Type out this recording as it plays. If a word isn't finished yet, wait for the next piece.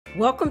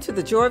Welcome to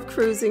the Joy of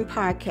Cruising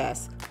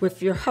podcast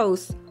with your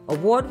host,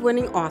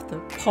 award-winning author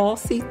Paul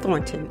C.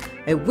 Thornton,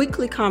 a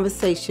weekly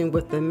conversation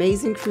with the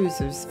amazing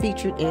cruisers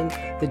featured in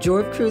the Joy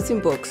of Cruising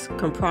books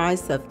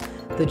comprised of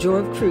The Joy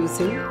of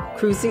Cruising,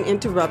 Cruising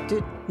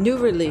Interrupted, new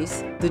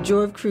release, The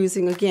Joy of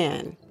Cruising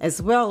Again,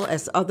 as well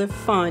as other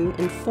fun,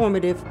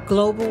 informative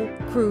global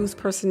cruise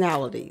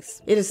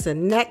personalities. It is the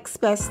next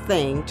best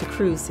thing to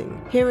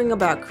cruising, hearing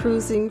about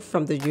cruising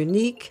from the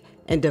unique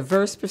and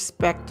diverse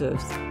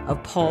perspectives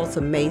of Paul's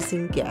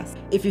amazing guests.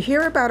 If you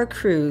hear about a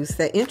cruise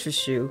that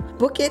interests you,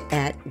 book it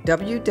at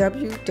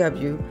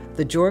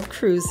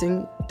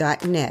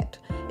www.thejoyofcruising.net.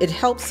 It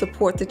helps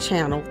support the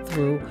channel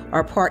through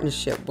our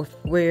partnership with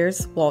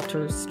Where's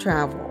Walters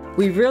Travel.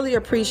 We really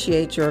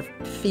appreciate your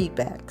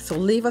feedback, so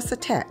leave us a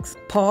text.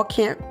 Paul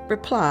can't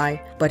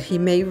reply, but he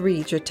may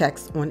read your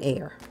text on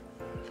air.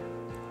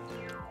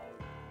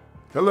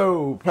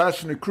 Hello,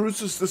 passionate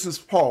cruisers. This is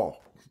Paul.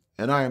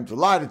 And I am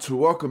delighted to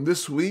welcome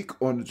this week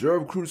on the Joy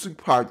of Cruising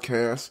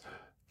podcast,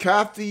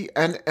 Kathy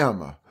and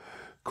Emma,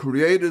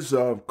 creators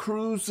of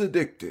Cruise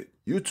Addicted,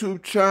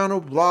 YouTube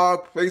channel,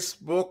 blog,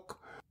 Facebook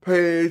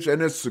page,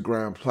 and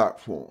Instagram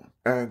platform,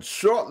 and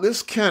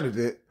shortlist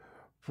candidate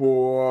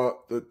for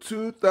the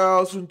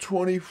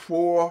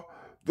 2024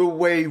 The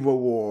Wave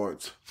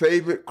Awards,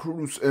 Favorite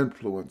Cruise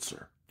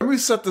Influencer. Let me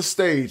set the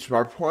stage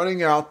by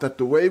pointing out that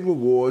the Wave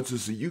Awards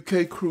is the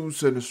UK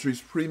cruise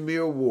industry's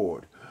premier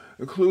award.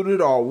 Included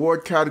are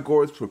award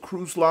categories for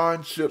cruise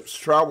lines, ships,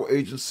 travel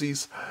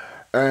agencies,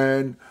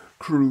 and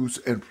cruise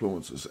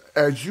influencers.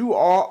 As you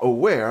are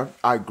aware,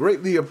 I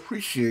greatly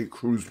appreciate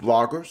cruise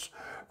bloggers,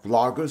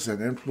 vloggers, and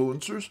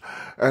influencers,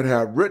 and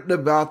have written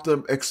about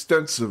them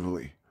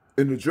extensively.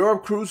 In the Joy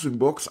of Cruising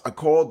books, I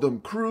called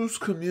them Cruise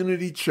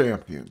Community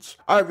Champions.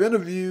 I've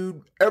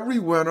interviewed every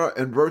winner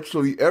and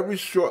virtually every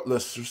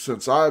shortlister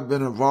since I have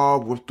been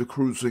involved with the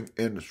cruising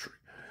industry.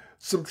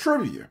 Some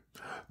trivia.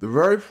 The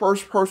very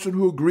first person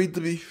who agreed to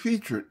be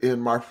featured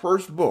in my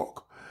first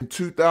book in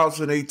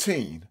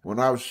 2018, when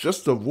I was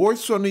just a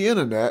voice on the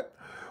internet,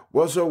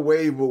 was a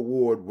Wave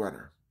Award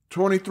winner.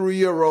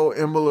 23-year-old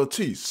Emma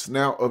Latisse,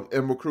 now of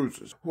Emma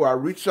Cruises, who I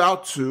reached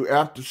out to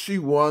after she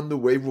won the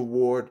Wave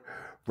Award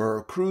for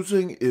her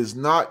Cruising Is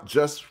Not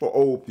Just for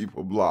Old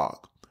People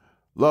blog.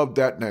 Love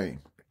that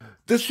name.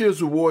 This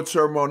year's award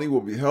ceremony will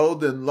be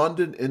held in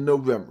London in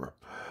November.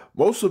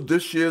 Most of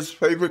this year's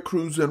favorite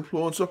cruise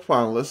influencer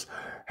finalists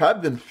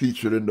have been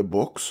featured in the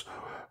books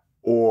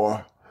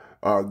or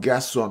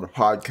guests on the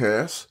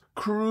podcast.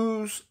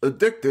 Cruise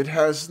Addicted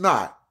has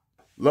not.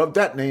 Love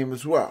that name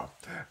as well.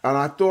 And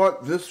I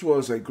thought this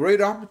was a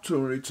great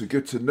opportunity to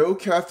get to know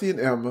Kathy and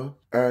Emma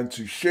and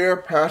to share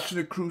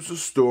passionate cruiser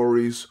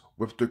stories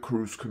with the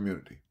cruise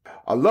community.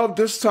 I love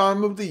this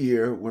time of the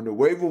year when the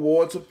Wave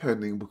Awards are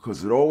pending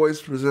because it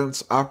always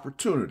presents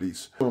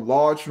opportunities to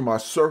enlarge my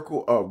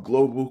circle of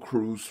global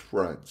cruise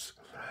friends.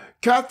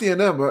 Kathy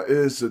and Emma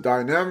is the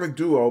dynamic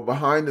duo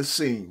behind the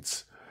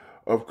scenes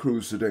of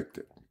Cruise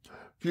Addicted.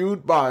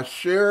 Fueled by a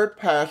shared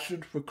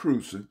passion for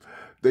cruising,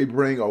 they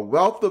bring a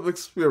wealth of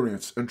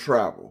experience in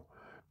travel,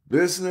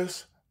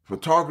 business,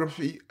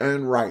 photography,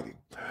 and writing.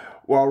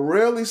 While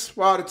rarely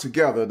spotted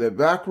together, their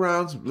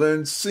backgrounds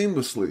blend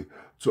seamlessly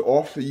to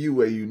offer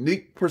you a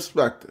unique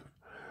perspective.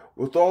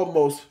 With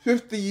almost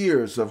 50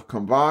 years of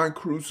combined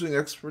cruising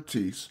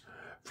expertise,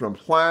 from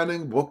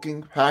planning,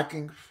 booking,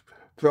 packing,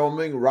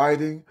 filming,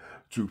 writing,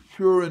 to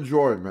pure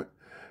enjoyment,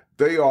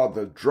 they are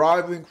the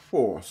driving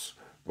force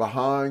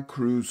behind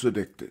Cruise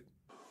Addicted.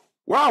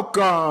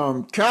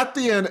 Welcome,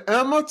 Kathy and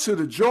Emma, to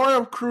the Joy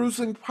of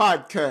Cruising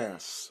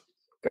podcast.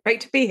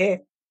 Great to be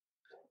here.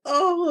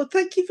 Oh,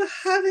 thank you for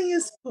having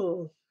us,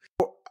 Paul.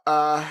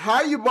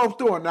 How you both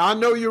doing? Now, I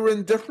know you're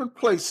in different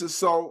places,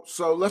 so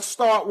let's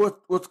start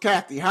with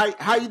Kathy.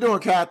 How you doing,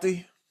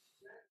 Kathy?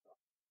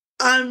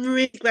 I'm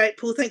really great,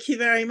 Paul. Thank you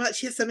very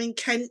much. Yes, I'm in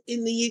Kent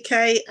in the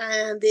UK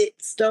and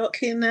it's dark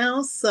here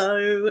now.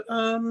 So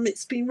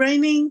it's been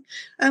raining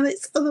and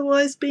it's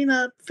otherwise been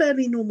a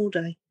fairly normal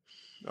day.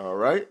 All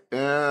right.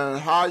 And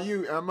how are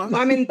you, Emma?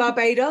 I'm in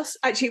Barbados.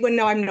 Actually, well,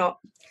 no, I'm not.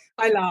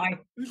 I lie.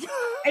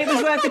 It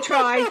was worth a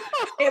try.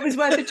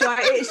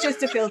 It's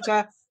just a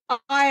filter.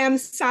 I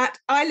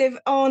live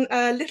on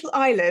a little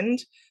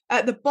island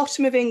at the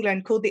bottom of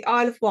England called the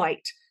Isle of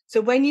Wight.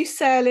 So when you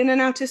sail in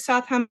and out of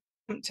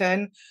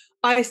Southampton,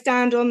 I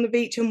stand on the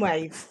beach and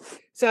wave.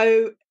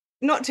 So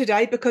not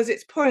today because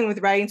it's pouring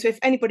with rain. So if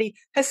anybody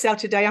has sailed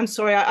today, I'm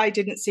sorry I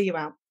didn't see you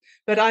out.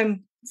 But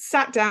I'm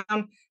sat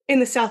down in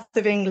the south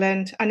of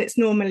England and it's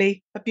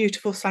normally a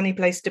beautiful sunny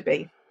place to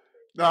be.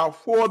 Now,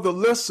 for the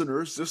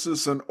listeners, this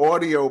is an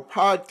audio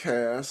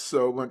podcast.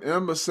 So when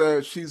Emma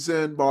said she's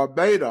in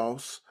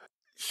Barbados,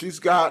 she's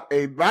got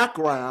a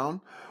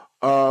background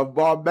of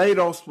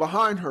Barbados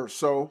behind her.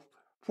 So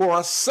for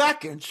a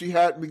second, she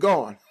had me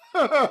going.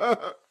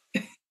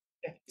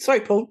 Sorry,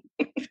 Paul.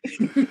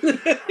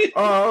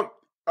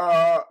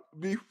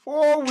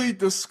 Before we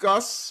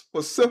discuss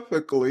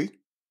specifically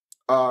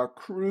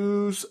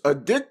Cruise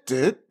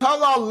Addicted.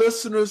 Tell our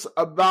listeners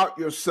about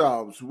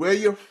yourselves, where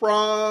you're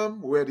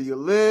from, where do you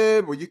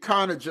live? Well, you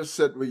kind of just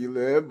said where you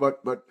live,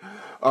 but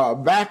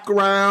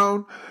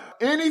background,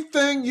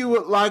 anything you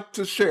would like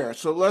to share.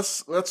 So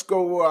let's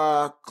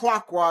go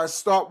clockwise.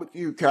 Start with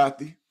you,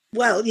 Kathy.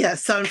 Well, yeah,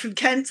 so I'm from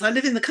Kent. I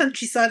live in the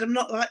countryside. I'm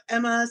not like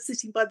Emma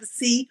sitting by the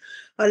sea.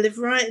 I live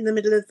right in the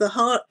middle of the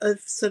heart of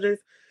sort of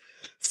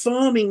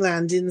farming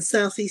land in the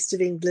southeast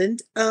of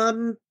England.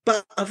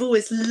 But I've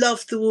always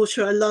loved the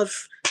water. I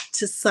love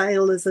to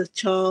sail as a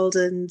child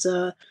and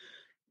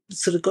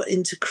sort of got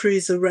into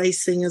cruiser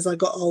racing as I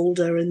got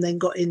older and then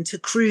got into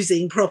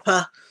cruising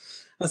proper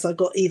as I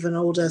got even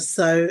older.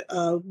 So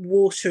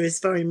water is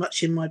very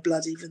much in my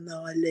blood, even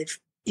though I live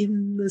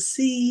in the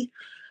sea.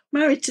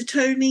 Married to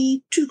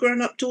Tony, 2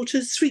 grown-up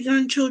daughters, 3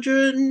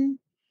 grandchildren.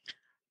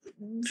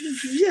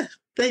 Yeah,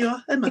 there you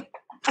are, Emma.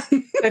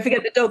 Don't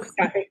forget the dogs,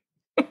 Kathy.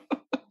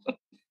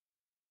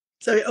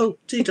 Sorry,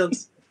 2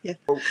 dogs. Yeah.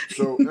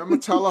 So Emma,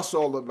 tell us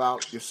all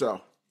about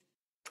yourself.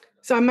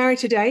 So I'm married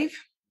to Dave,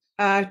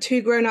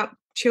 2 grown-up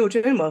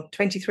children, well,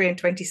 23 and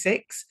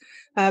 26.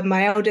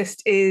 My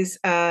eldest is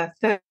a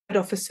 3rd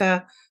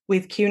officer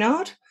with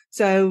Cunard.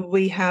 So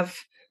we have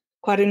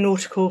quite a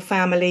nautical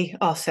family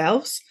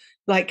ourselves.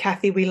 Like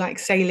Kathy, we like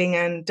sailing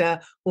and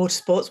water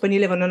sports. When you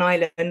live on an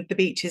island, the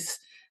beach is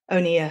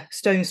only a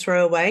stone's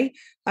throw away.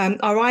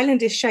 Our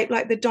island is shaped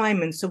like the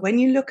diamond. So when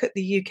you look at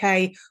the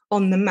UK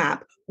on the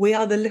map, we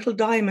are the little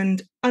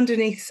diamond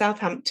underneath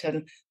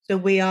Southampton. So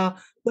we are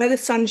where the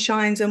sun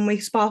shines and we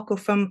sparkle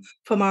from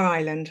our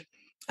island.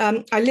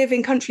 I live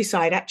in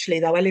countryside, actually,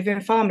 though. I live in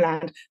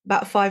farmland,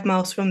 about 5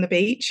 miles from the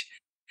beach.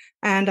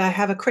 And I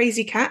have a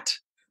crazy cat.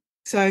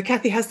 So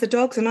Kathy has the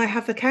dogs and I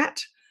have a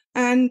cat.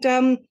 And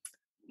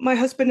my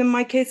husband and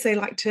my kids, they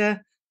like to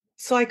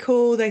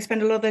cycle. They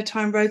spend a lot of their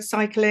time road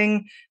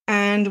cycling.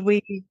 And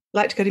we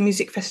like to go to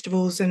music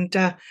festivals. And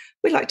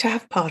we like to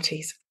have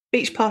parties,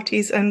 beach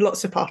parties and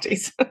lots of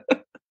parties.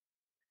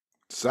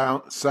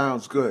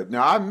 Sounds good.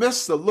 Now, I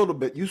missed a little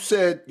bit. You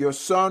said your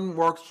son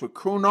works for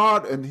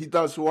Cunard and he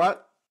does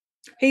what?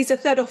 He's a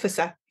 3rd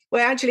officer.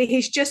 Well, actually,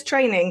 he's just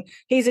training.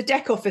 He's a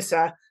deck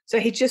officer. So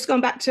he's just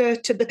gone back to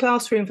the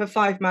classroom for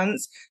 5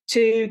 months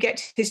to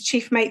get his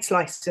chief mate's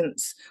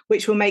license,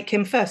 which will make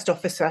him 1st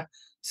officer.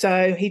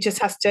 So he just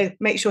has to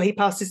make sure he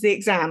passes the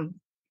exam.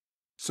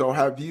 So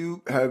have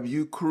you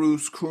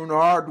cruised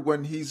Cunard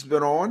when he's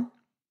been on?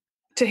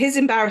 To his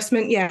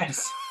embarrassment,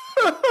 yes.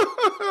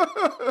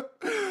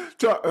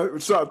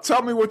 So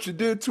tell me what you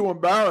did to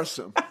embarrass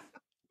him.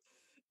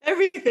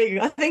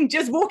 Everything. I think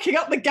just walking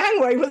up the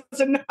gangway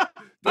was enough.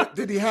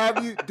 Did he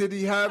have you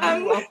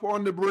up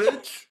on the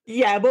bridge?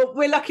 Yeah, well,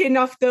 we're lucky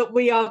enough that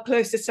we are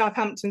close to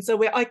Southampton,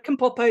 so I can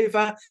pop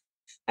over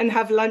and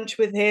have lunch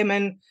with him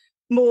and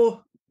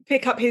more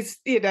pick up his,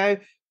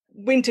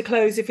 winter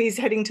clothes if he's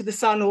heading to the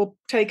sun, or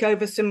take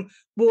over some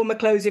warmer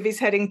clothes if he's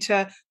heading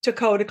to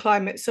colder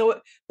climates. So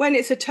when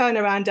it's a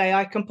turnaround day,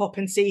 I can pop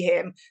and see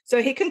him.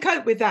 So he can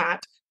cope with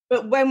that.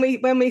 But when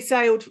we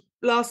sailed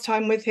last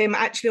time with him,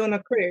 actually on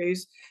a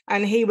cruise,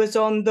 and he was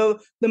on the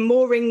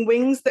mooring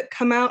wings that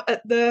come out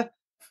at the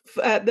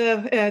bow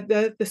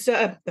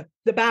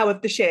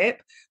of the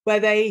ship, where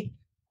they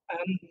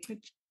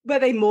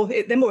moor,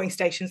 they're mooring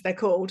stations, they're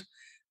called.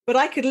 But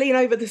I could lean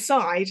over the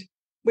side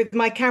with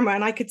my camera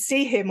and I could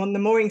see him on the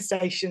mooring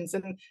stations,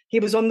 and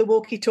he was on the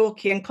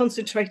walkie-talkie and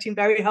concentrating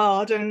very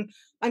hard, and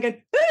I'm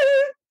going,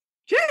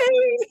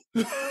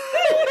 James!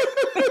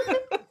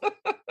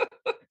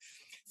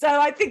 So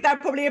I think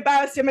that probably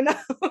embarrassed him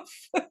enough.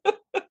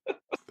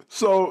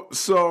 So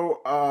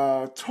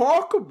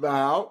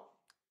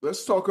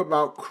let's talk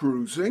about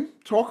cruising.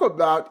 Talk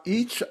about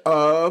each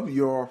of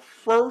your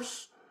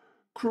first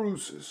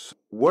cruises.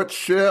 What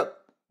ship?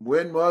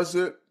 When was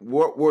it?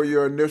 What were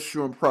your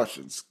initial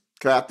impressions?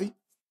 Kathy?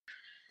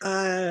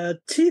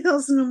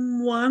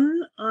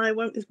 2001, I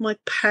went with my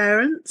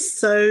parents.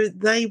 So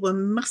they were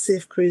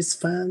massive cruise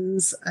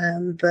fans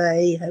and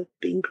they have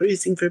been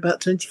cruising for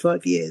about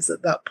 25 years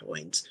at that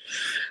point.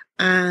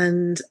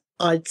 And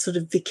I'd sort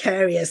of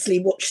vicariously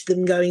watched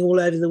them going all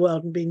over the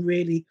world and been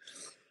really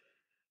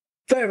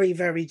very,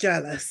 very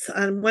jealous.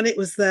 And when it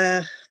was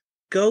their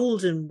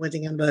golden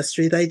wedding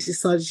anniversary, they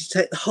decided to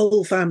take the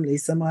whole family.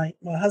 So my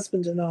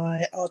husband and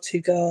I, our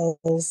 2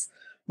 girls,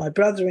 my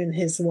brother and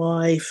his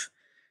wife,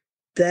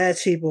 their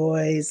 2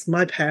 boys,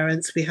 my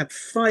parents. We had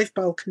 5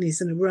 balconies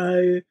in a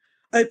row,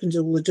 opened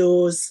all the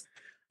doors,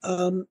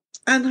 and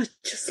I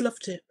just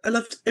loved it. I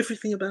loved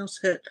everything about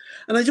it,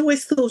 and I'd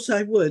always thought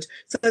I would.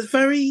 So it's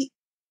very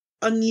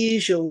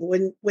unusual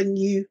when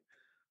you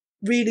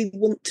really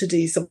want to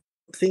do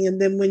something, and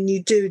then when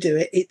you do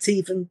it, it's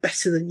even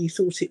better than you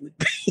thought it would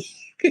be.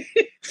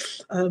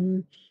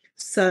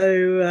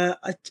 So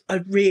I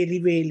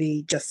really,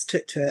 really just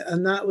took to it,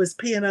 and that was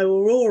P&O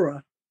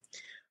Aurora.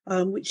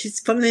 Which is,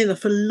 funnily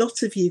enough, a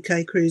lot of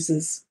UK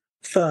cruisers'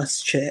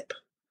 first ship.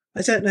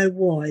 I don't know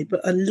why,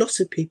 but a lot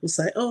of people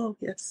say, oh,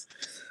 yes.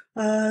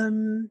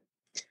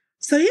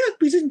 So yeah,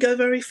 we didn't go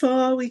very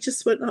far. We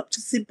just went up to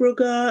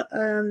Zeebrugge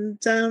and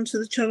down to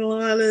the Channel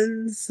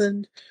Islands,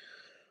 and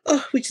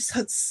oh, we just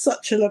had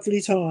such a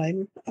lovely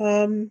time.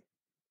 And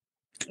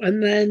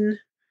then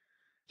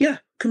yeah,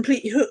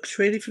 completely hooked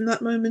really from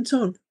that moment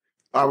on.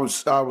 I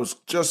was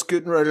just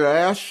getting ready to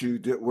ask you,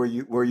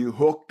 were you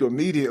hooked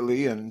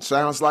immediately? And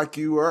sounds like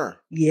you were.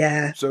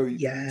 Yeah, So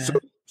yeah.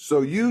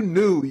 so you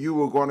knew you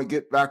were going to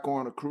get back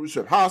on a cruise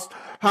ship.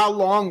 How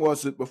long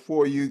was it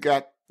before you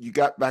got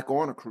back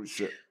on a cruise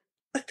ship?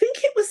 I think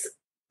it was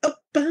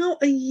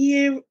about a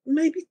year,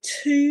 maybe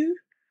two.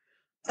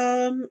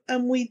 And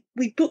we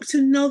booked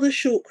another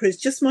short cruise,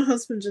 just my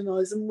husband and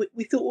I, and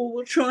we thought, well,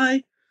 we'll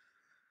try.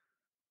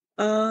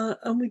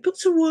 And we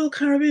booked a Royal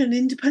Caribbean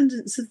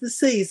Independence of the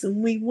Seas,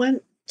 and we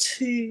went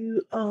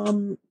to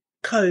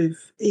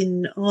Cove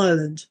in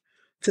Ireland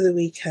for the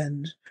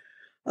weekend.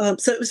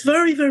 So it was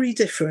very, very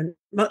different,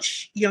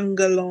 much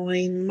younger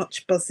line,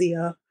 much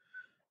buzzier.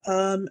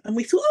 And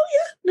we thought, oh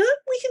yeah, no,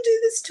 we can do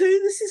this too.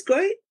 This is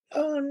great.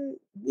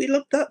 We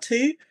loved that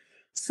too.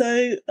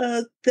 So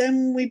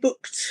then we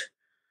booked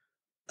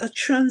a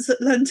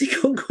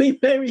transatlantic on Queen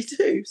Mary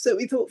too. So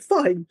we thought,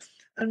 fine.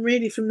 And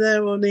really from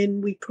there on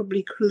in, we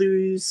probably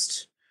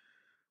cruised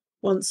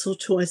once or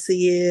twice a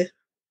year,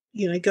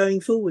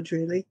 going forward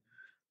really.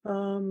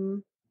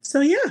 So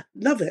yeah,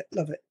 love it,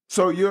 love it.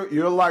 So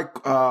you're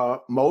like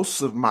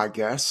most of my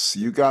guests.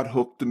 You got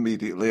hooked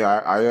immediately.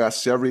 I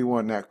asked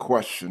everyone that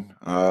question.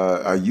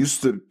 I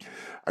used to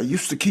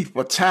keep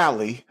a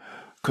tally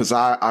because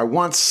I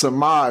once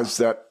surmised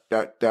that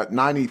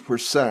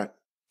 90%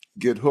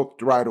 get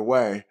hooked right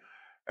away,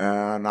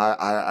 and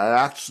I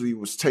actually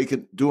was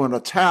doing a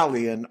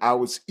tally, and I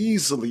was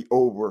easily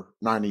over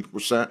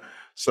 90%.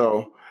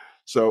 So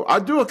I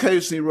do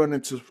occasionally run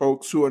into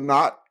folks who are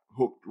not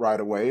hooked right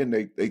away, and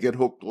they get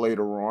hooked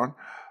later on.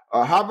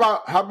 How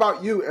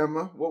about you,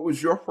 Emma? What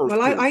was your first Well,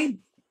 cruise? I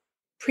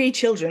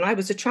pre-children, I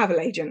was a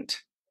travel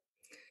agent.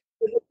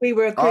 We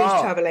were a cruise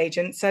Oh, travel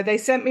agent. So they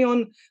sent me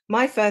on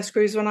my first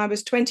cruise when I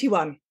was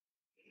 21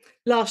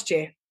 last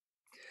year,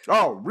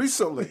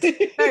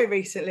 recently. very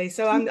recently.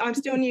 So I'm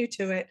still new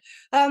to it.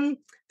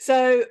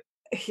 So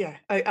yeah,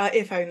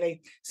 if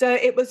only. So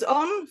it was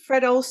on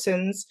Fred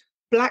Olsen's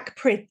Black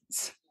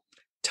Prince,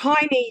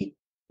 tiny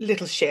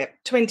little ship,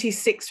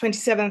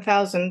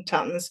 27,000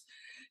 tons,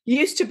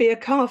 used to be a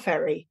car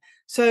ferry.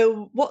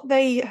 So what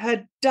they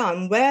had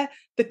done, where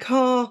the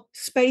car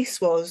space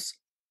was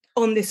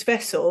on this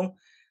vessel,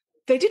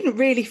 they didn't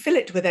really fill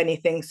it with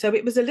anything. So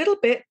it was a little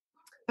bit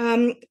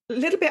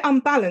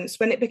unbalanced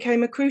when it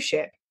became a cruise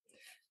ship.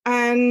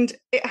 And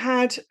it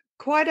had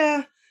quite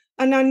an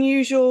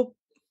unusual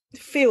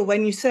feel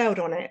when you sailed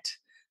on it.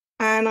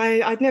 And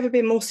I'd never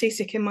been more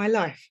seasick in my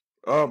life.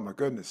 Oh my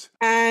goodness.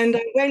 And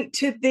I went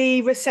to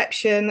the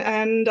reception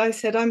and I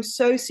said, I'm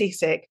so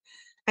seasick.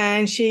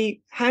 And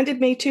she handed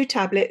me 2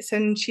 tablets,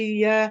 and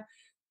she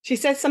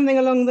said something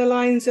along the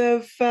lines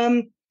of,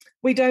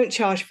 we don't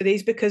charge for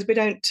these because we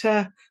don't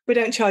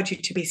charge you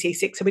to be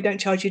seasick, so we don't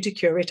charge you to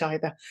cure it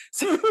either.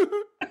 So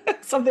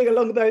something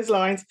along those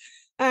lines.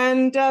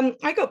 And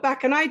I got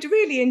back and I'd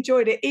really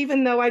enjoyed it,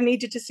 even though I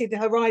needed to see the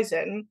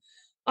horizon.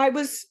 I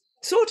was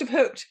sort of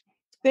hooked,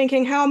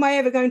 thinking, how am I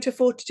ever going to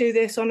afford to do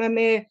this on a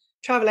mere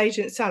travel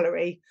agent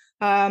salary?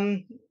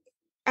 And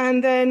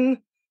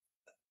then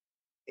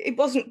it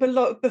wasn't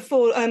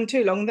before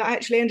too long that I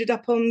actually ended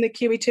up on the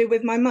QE2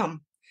 with my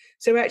mum.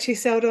 So we actually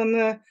sailed on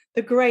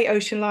the great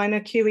ocean liner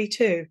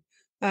QE2.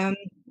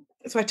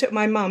 So I took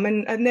my mum,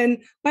 and then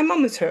my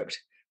mum was hooked.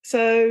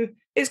 So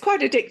it's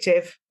quite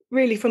addictive,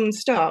 really, from the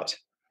start.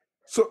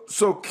 So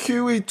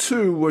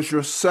QE2 was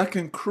your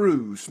second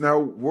cruise. Now,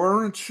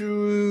 weren't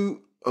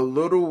you a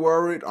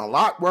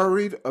lot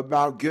worried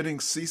about getting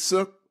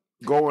seasick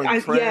going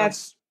Yeah.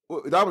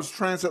 that was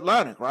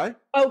transatlantic, right?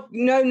 Oh,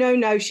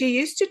 no. She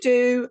used to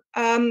do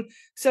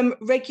some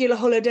regular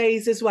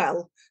holidays as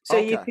well. So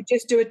you Okay. could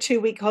just do a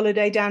 2-week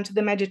holiday down to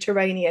the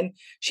Mediterranean.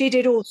 She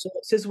did all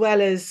sorts as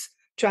well as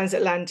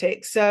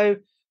transatlantic. So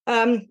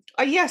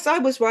yes, I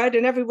was worried,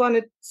 and everyone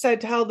had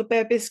said how the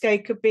Bear Biscay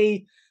could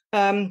be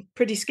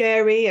pretty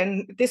scary,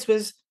 and this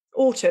was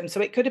autumn,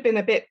 so it could have been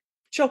a bit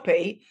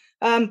choppy.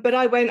 But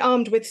I went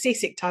armed with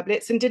seasick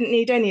tablets and didn't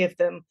need any of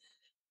them.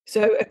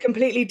 So a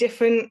completely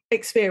different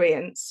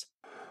experience.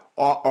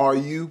 Are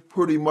you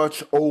pretty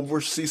much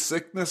over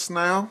seasickness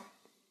now?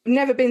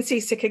 Never been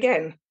seasick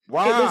again. It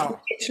was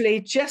Wow. literally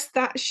just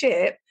that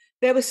ship.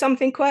 There was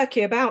something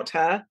quirky about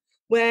her,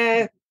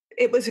 where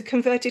it was a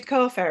converted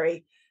car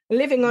ferry.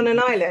 Living on an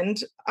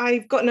island,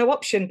 I've got no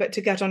option but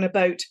to get on a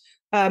boat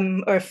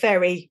or a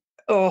ferry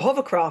or a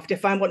hovercraft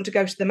if I want to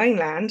go to the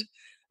mainland.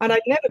 And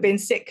I'd never been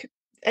sick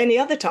any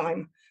other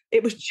time.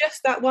 It was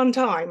just that one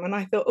time. And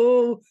I thought,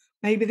 oh,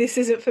 maybe this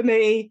isn't for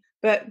me.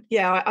 But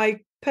yeah,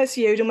 I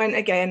pursued and went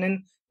again,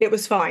 and it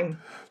was fine.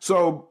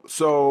 So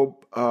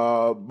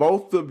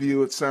both of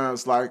you, it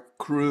sounds like,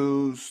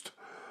 cruised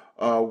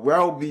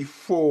well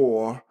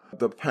before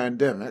the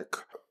pandemic.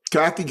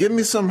 Kathy, give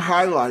me some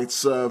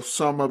highlights of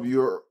some of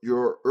your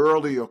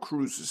earlier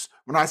cruises.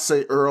 When I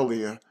say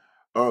earlier,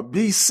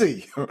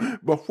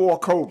 BC, before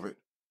COVID?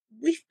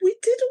 We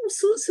did all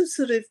sorts of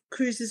sort of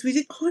cruises. We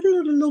did quite a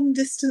lot of long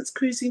distance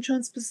cruising,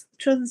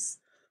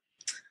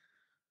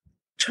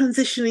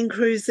 transitioning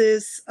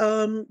cruises.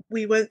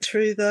 We went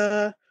through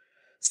the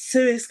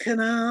Suez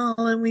Canal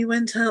and we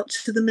went out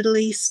to the Middle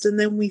East, and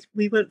then we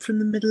went from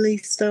the Middle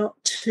East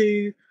out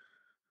to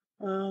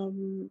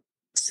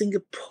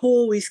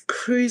Singapore. We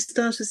cruised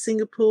out of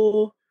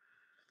Singapore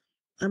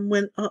and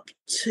went up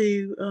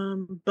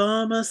to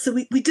Burma. So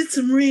we did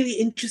some really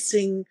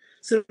interesting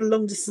sort of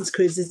long distance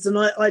cruises, and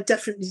I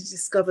definitely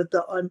discovered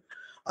that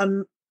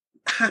I'm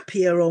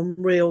happier on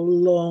real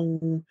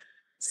long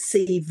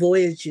sea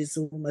voyages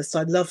almost.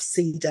 I love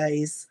sea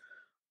days.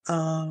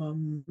 I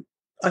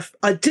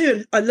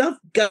love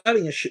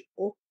going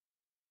ashore,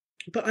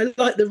 but I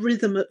like the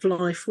rhythm of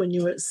life when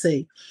you're at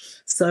sea.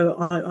 So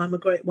I'm a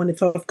great one.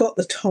 If I've got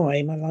the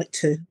time, I like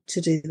to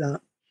do that.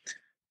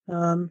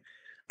 And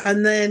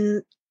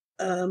then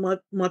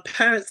my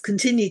parents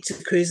continued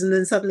to cruise, and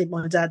then suddenly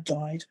my dad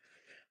died.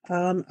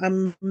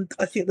 And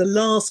I think the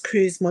last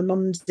cruise my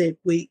mum did,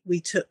 we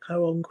took her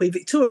on Queen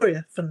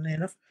Victoria, funnily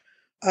enough.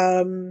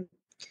 And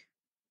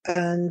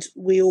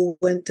we all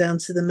went down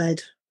to the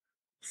Med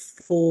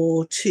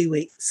for 2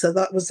 weeks. So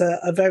that was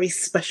a very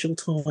special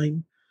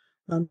time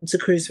to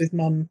cruise with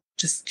mum,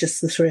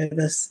 just the three of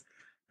us.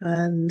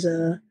 And,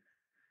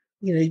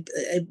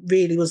 it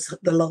really was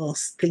the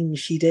last thing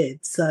she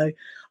did. So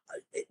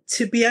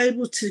to be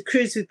able to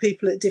cruise with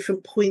people at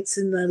different points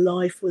in their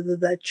life, whether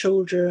they're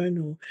children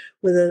or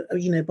whether,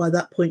 by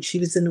that point she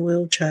was in a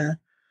wheelchair,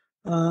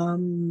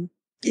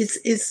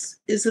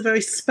 is a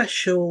very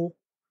special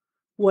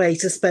way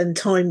to spend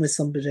time with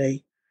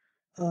somebody.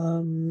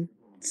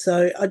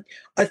 So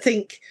I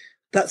think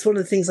that's one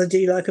of the things I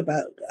do like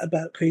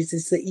about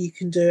cruises, that you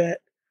can do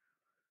it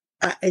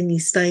at any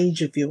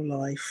stage of your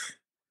life.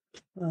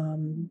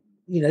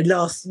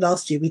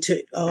 Last year we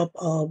took our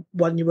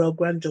 1-year-old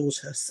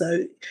granddaughter,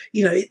 so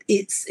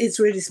it's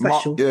really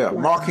special.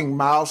 Marking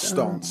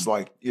milestones,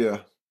 like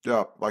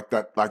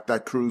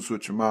that cruise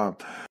with your mom.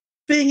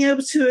 Being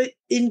able to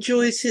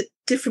enjoy it at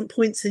different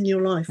points in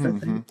your life. I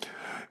think.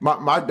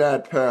 My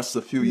dad passed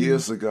a few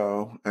years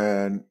ago,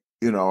 and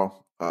I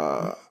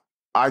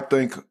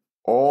think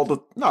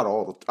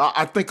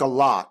I think a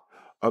lot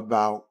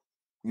about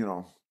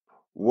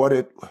what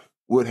it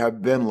would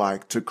have been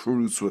like to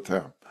cruise with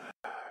him.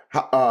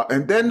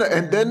 And then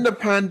the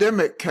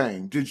pandemic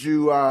came. Did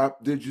you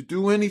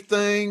do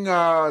anything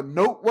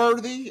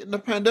noteworthy in the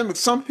pandemic?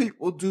 Some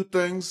people do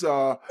things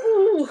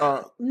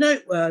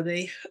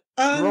noteworthy.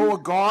 Grow a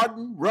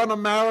garden, run a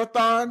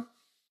marathon.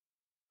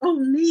 Oh,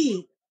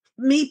 me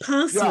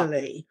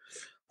personally.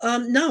 Yeah.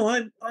 No,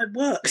 I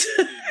worked.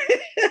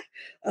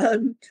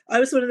 I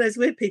was one of those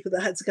weird people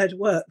that had to go to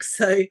work.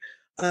 So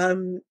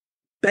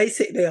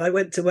basically, I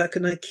went to work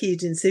and I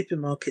queued in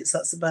supermarkets.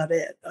 That's about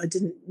it. I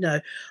didn't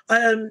know.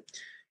 I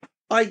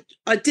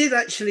did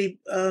actually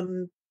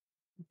do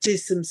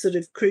some sort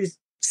of cruise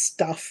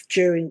stuff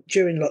during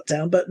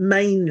lockdown, but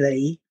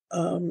mainly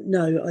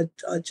no.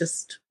 I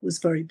just was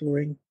very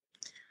boring.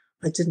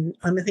 I didn't.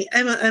 I think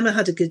Emma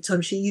had a good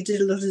time. You did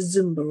a lot of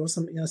Zumba or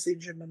something. I seem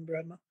to remember,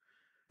 Emma.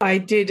 I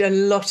did a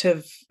lot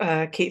of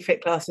Keep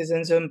Fit classes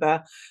and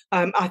Zumba.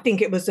 I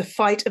think it was the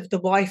fight of the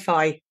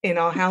Wi-Fi in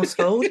our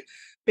household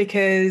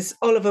because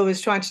Oliver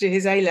was trying to do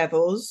his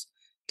A-levels,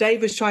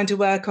 Dave was trying to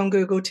work on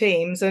Google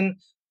Teams, and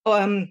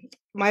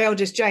my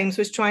eldest James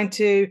was trying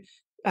to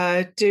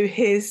do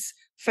his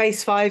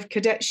Phase 5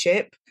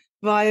 cadetship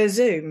via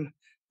Zoom.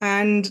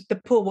 And the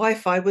poor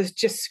Wi-Fi was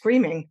just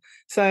screaming.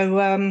 So,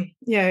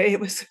 it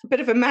was a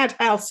bit of a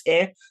madhouse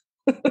here.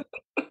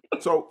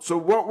 So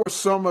what were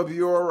some of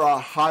your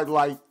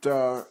highlight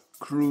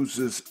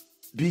cruises,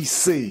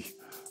 BC,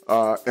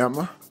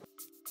 Emma?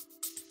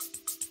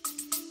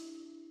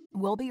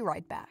 We'll be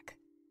right back.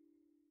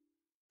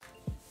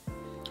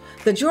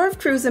 The Joy of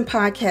Cruising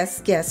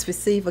podcast guests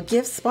receive a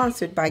gift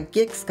sponsored by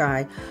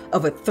GigSky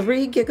of a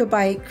 3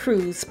 gigabyte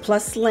cruise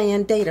plus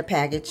land data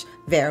package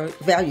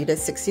valued at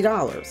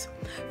 $60.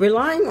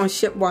 Relying on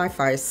ship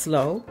Wi-Fi is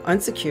slow,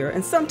 unsecure,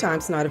 and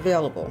sometimes not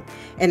available.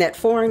 And at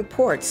foreign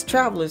ports,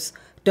 travelers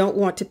don't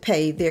want to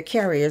pay their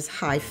carriers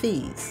high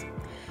fees.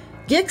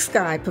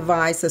 GigSky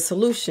provides a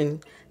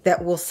solution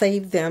that will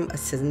save them a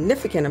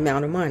significant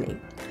amount of money.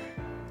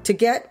 To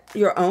get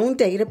your own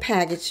data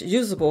package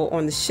usable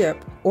on the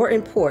ship or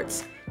in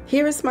ports,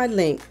 here is my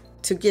link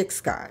to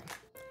GigSky.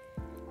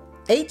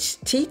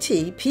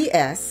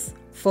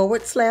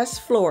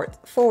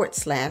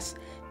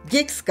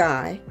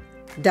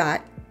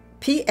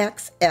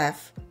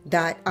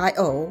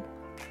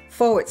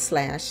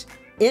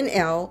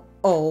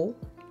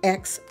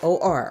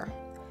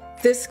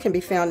 This can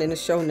be found in the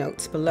show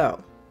notes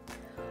below.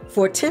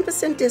 For a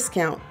 10%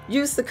 discount,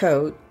 use the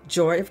code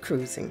Joy of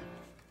Cruising.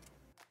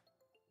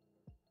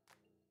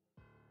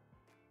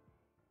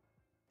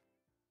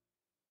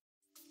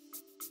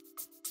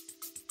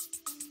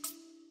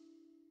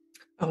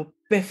 Oh,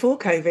 before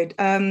COVID,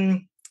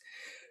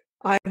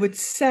 I would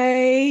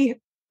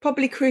say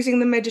probably cruising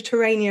the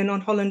Mediterranean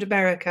on Holland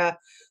America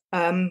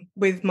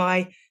with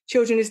my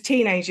children as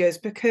teenagers,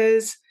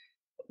 because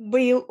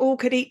we all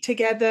could eat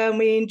together and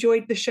we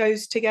enjoyed the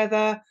shows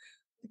together.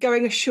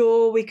 Going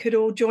ashore, we could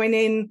all join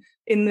in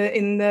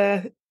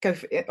the go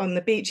on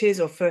the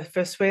beaches or for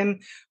a swim.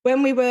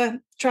 When we were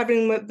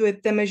traveling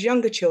with them as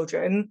younger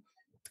children,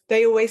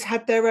 they always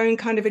had their own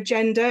kind of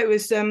agenda. It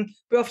was,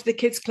 we're off to the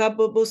kids' club,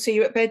 we'll see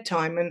you at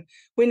bedtime. And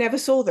we never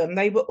saw them.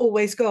 They were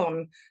always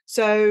gone.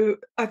 So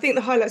I think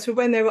the highlights were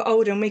when they were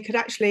older and we could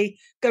actually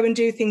go and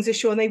do things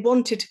ashore, and they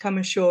wanted to come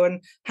ashore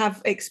and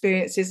have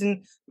experiences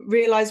and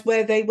realise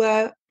where they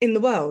were in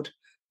the world.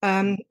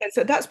 And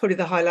so that's probably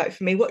the highlight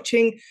for me,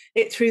 watching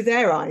it through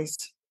their eyes.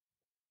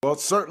 Well, it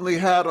certainly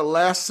had a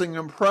lasting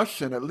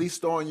impression, at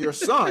least on your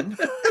son.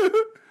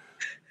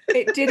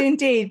 It did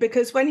indeed,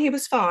 because when he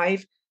was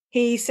 5,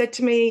 he said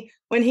to me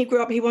when he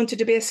grew up, he wanted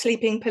to be a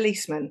sleeping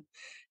policeman.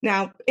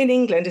 Now, in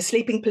England, a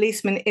sleeping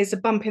policeman is a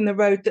bump in the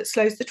road that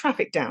slows the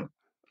traffic down.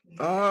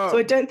 Oh. So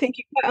I don't think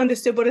he quite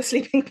understood what a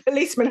sleeping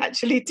policeman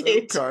actually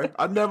did. Okay,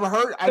 I've never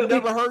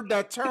heard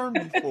that term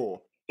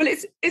before. Well,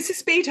 it's a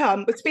speed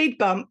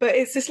bump, but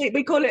it's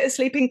we call it a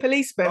sleeping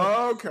policeman.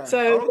 Okay.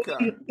 So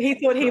he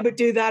thought he would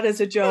do that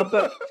as a job,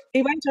 but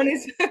he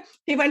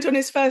went on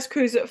his first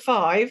cruise at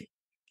 5,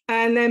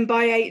 and then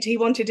by 8 he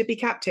wanted to be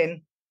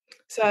captain.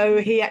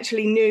 So he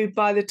actually knew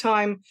by the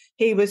time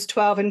he was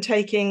 12 and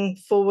taking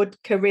forward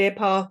career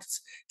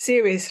paths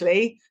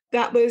seriously,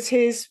 that was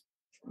his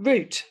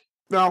route.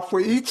 Now, for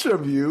each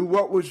of you,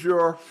 what was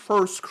your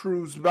first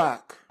cruise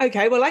back?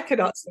 Okay, well, I could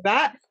answer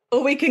that.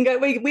 Or we can go,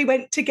 we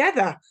went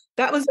together.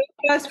 That was the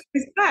first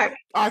cruise back.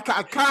 I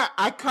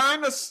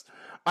kind of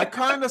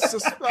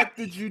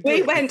suspected you did.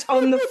 We went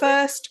on the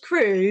first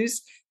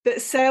cruise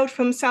that sailed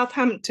from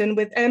Southampton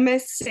with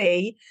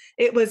MSC.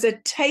 It was a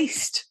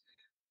tester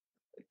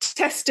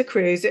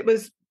cruise. It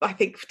was, I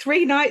think,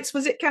 3 nights,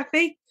 was it,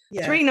 Kathy?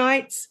 Yeah. 3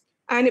 nights,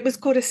 and it was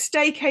called a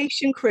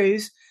staycation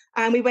cruise,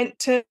 and we went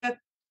to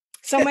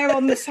somewhere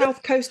on the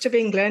south coast of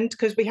England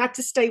because we had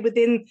to stay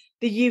within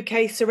the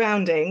UK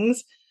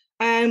surroundings,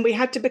 and we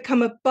had to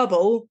become a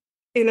bubble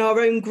in our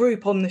own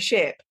group on the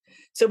ship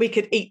so we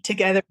could eat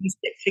together and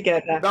sit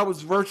together. That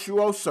was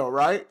Virtuoso,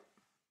 right?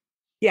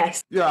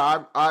 Yes.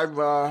 Yeah,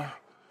 I've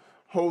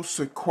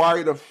hosted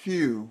quite a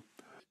few.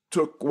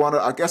 Took one,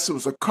 I guess it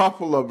was a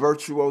couple of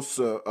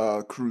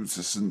Virtuosa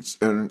cruises,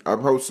 and I've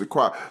hosted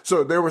quite.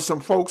 So there were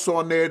some folks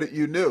on there that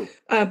you knew.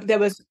 There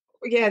was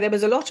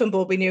a lot on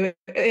board we knew.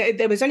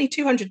 There was only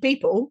 200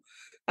 people,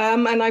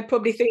 and I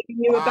probably think we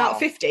knew about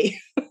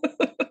 50.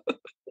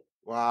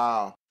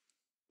 Wow.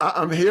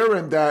 I'm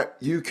hearing that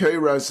UK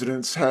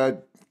residents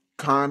had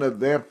kind of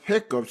their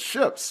pick of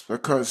ships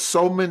because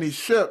so many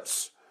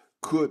ships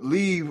could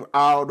leave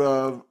out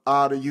of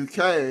UK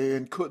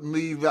and couldn't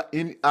leave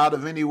out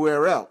of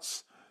anywhere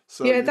else.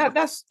 So yeah,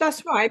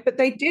 that's right. But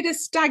they did a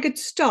staggered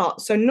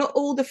start, so not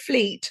all the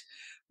fleet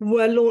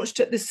were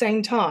launched at the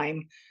same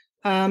time.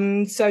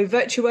 So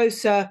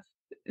Virtuosa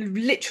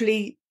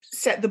literally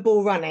set the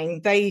ball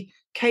running. They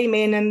came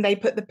in and they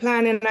put the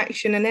plan in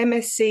action, and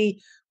MSC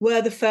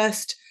were the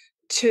first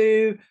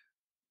to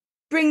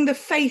bring the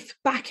faith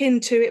back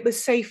into it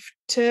was safe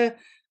to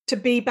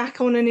be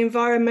back on an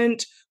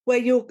environment where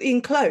you're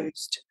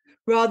enclosed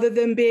rather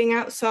than being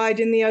outside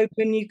in the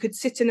open. You could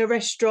sit in a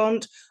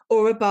restaurant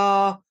or a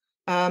bar,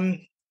 and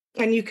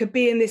you could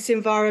be in this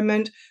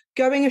environment.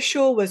 Going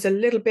ashore was a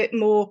little bit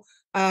more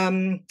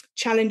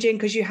challenging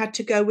because you had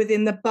to go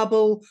within the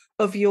bubble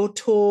of your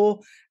tour,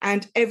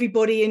 and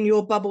everybody in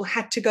your bubble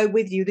had to go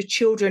with you. The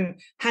children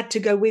had to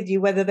go with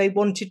you whether they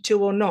wanted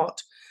to or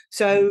not.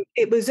 So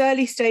it was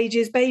early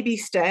stages, baby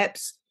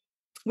steps.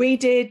 We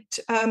did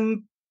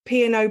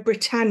P&O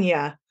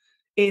Britannia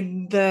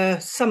in the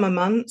summer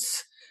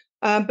months,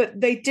 but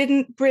they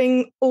didn't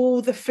bring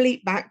all the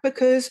fleet back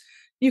because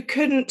you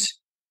couldn't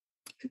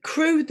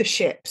crew the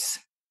ships.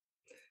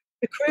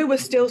 The crew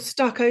was still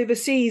stuck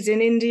overseas in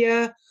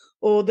India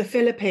or the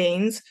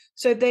Philippines,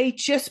 so they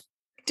just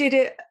did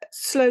it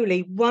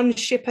slowly, one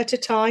ship at a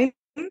time.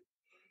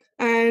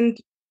 And,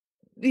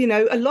 you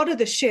know, a lot of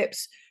the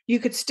ships you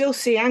could still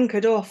see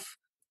anchored off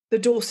the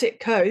Dorset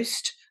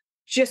coast,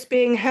 just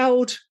being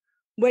held,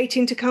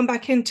 waiting to come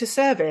back into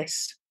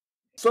service.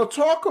 So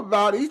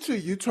each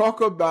of you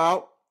talk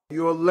about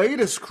your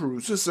latest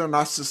cruises, and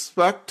I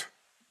suspect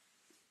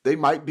they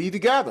might be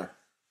together.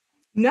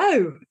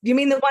 No, you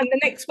mean the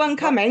next one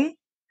coming?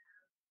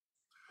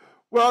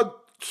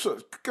 Well,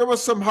 give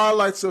us some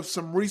highlights of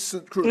some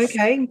recent cruises.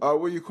 Okay.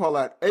 What do you call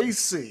that?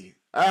 AC.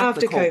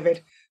 After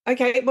COVID.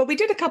 Okay, well, we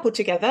did a couple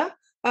together.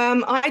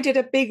 I did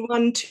a big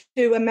one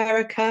to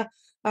America,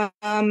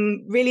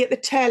 really at the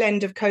tail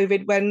end of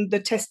COVID when the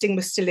testing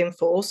was still in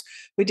force.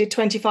 We did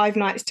 25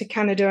 nights to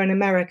Canada and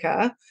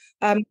America.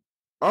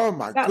 Oh,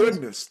 my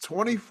goodness,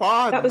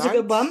 25 That was nights?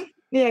 A good one.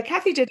 Yeah,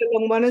 Kathy did a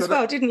long one as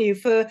well, didn't you,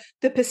 for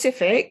the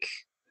Pacific?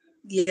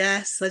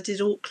 Yes, I did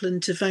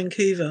Auckland to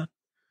Vancouver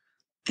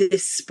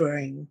this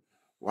spring.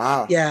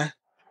 Wow. Yeah.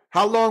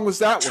 How long was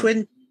that one?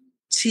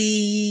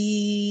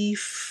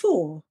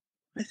 24,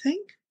 I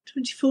think.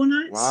 24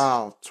 nights.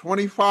 Wow,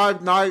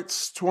 25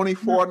 nights,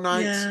 24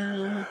 nights.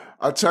 Yeah.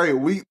 I tell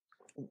you,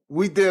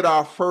 we did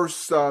our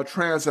first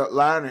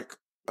transatlantic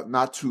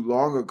not too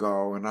long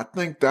ago, and I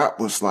think that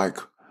was like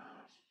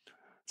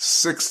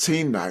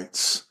 16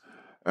 nights.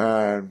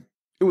 And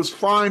it was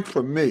fine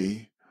for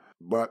me,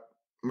 but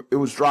it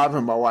was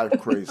driving my wife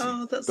crazy.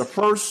 Oh, that's...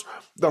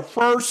 The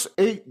first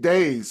 8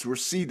 days were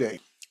sea days.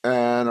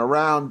 And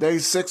around day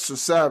 6 or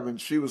 7,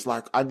 she was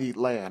like, I need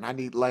land, I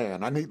need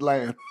land, I need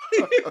land.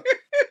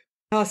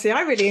 Oh, see,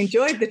 I really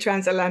enjoyed the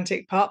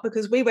transatlantic part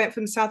because we went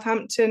from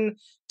Southampton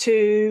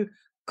to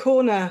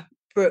Corner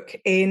Brook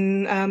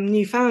in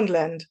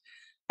Newfoundland.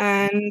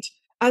 And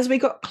as we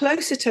got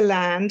closer to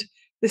land,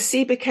 the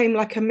sea became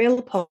like a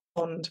mill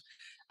pond.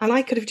 And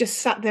I could have just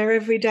sat there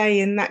every day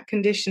in that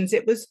conditions.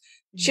 It was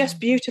just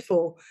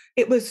beautiful.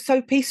 It was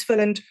so peaceful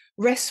and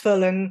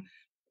restful, and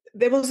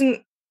there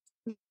wasn't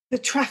the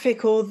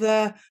traffic or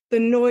the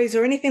noise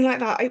or anything like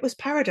that. It was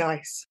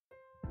paradise.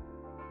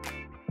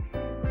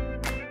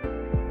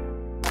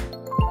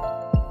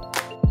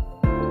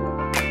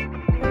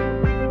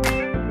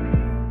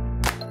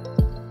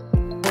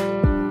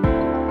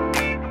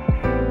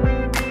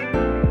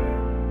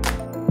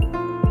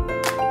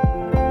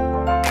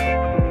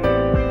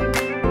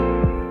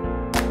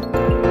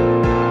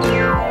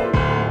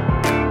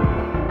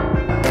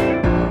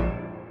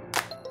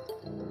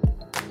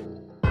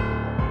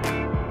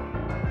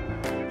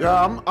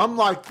 Yeah, I'm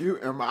like you,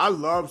 Emma. I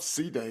love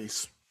sea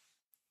days.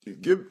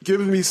 Give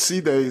me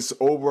sea days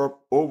over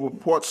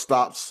port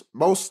stops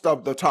most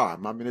of the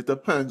time. I mean, it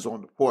depends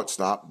on the port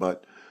stop,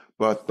 but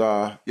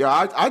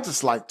yeah, I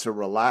just like to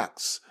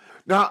relax.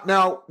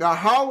 Now,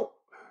 how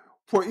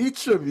for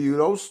each of you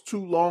those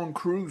 2 long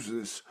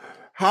cruises?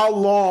 How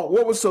long?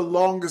 What was the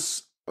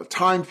longest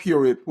time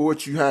period for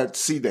which you had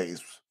sea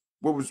days?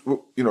 What was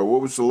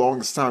the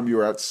longest time you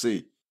were at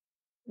sea?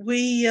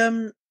 We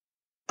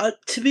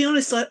to be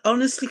honest, I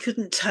honestly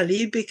couldn't tell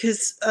you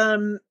because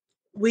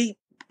we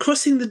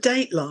crossing the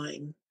date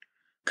line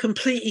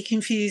completely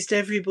confused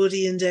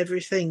everybody and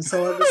everything.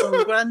 So I was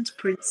on Grand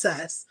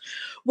Princess.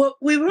 Well,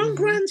 we were on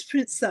Grand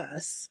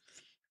Princess,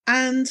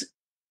 and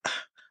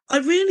I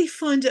really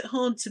find it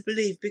hard to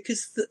believe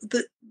because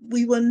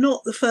we were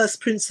not the first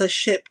princess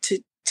ship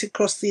to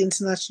cross the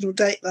international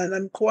date line,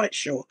 I'm quite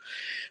sure.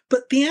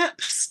 But the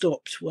app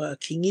stopped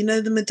working. You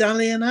know, the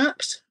Medallion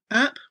app?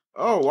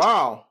 Oh,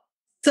 wow.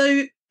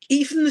 So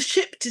even the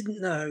ship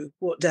didn't know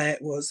what day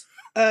it was.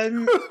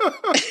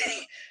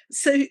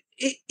 So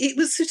it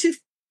was sort of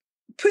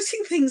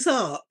putting things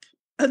up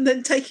and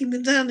then taking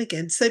them down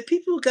again. So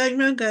people were going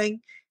around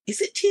going,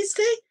 is it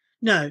Tuesday?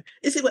 No.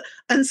 Is it?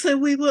 And so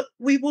we were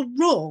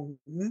wrong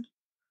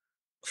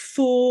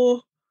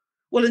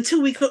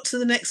until we got to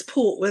the next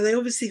port where they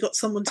obviously got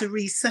someone to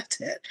reset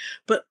it.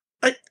 But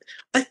I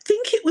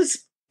think it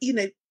was,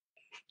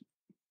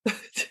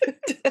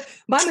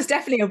 Mine was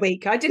definitely a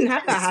week. I didn't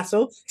have that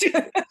hassle.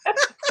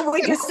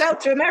 We just sailed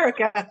to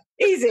America.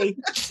 Easy.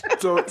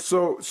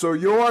 So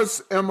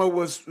yours, Emma,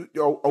 was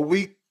a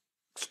week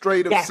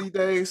straight of sea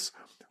days?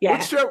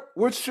 Yeah.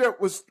 Which ship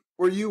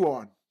were you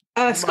on?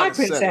 Sky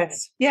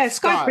Princess. Yeah,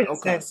 Sky Princess.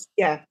 Okay.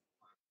 Yeah.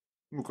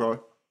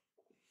 Okay.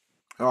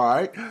 All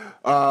right.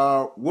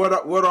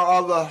 What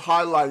are other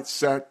highlights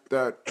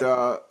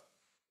that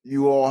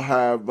you all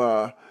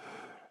have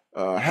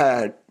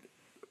had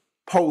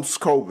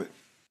post-COVID?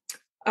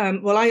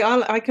 Well,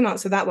 I can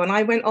answer that one.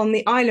 I went on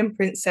the Island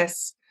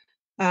Princess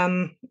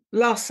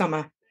last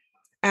summer,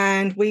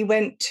 and we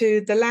went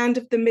to the land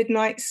of the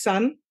midnight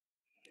sun.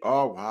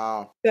 Oh,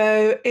 wow.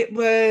 So it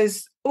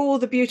was all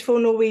the beautiful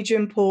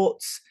Norwegian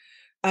ports.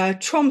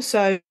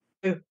 Tromsø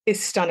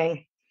is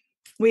stunning.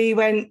 We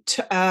went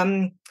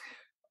on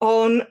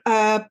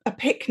a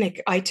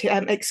picnic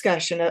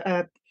excursion,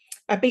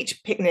 a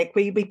beach picnic.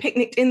 We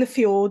picnicked in the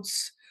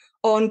fjords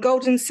on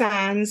Golden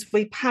Sands.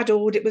 We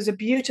paddled. It was a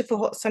beautiful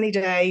hot sunny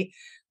day.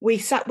 We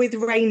sat with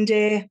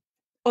reindeer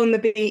on the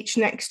beach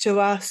next to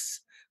us.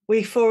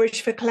 We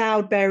foraged for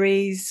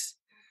cloudberries.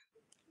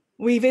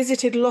 We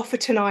visited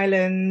Lofoten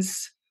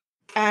Islands,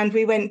 and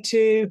we went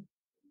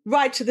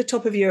right to the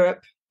top of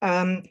Europe,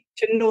 to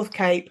North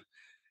Cape.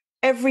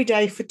 Every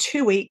day for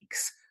 2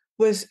 weeks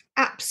was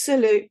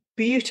absolute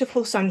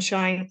beautiful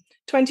sunshine,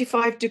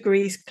 25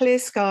 degrees, clear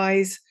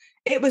skies.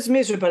 It was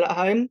miserable at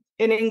home.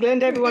 In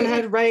England, everyone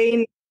had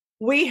rain.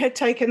 We had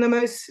taken the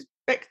most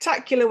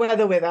spectacular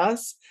weather with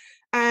us.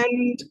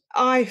 And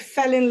I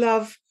fell in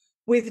love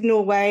with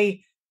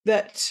Norway.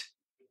 That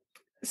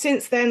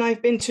since then,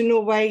 I've been to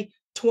Norway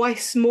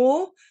twice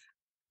more.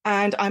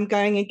 And I'm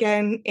going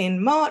again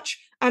in March,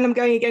 and I'm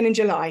going again in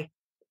July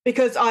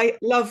because I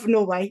love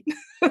Norway.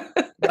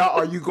 Now,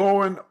 are you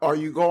going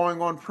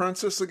on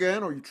Princess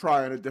again, or are you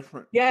trying a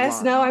different Yes,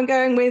 line? no, I'm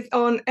going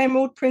on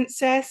Emerald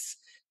Princess,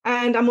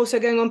 and I'm also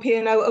going on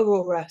P&O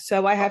Aurora.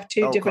 So I have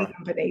two different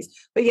companies.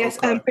 But yes,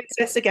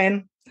 Princess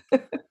again.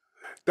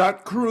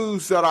 That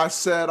cruise that I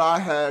said I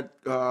had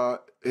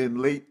in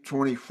late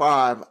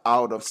 25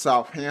 out of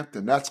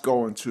Southampton, that's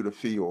going to the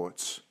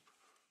fjords.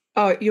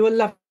 Oh, you will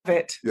love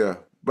it. Yeah,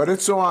 But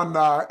it's on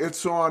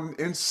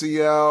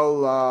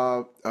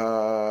NCL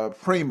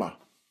Prima.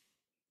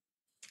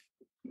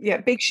 Yeah,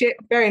 big ship,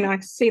 very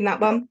nice. Seen that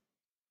one.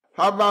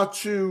 How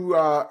about you,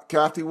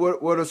 Kathy?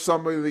 What are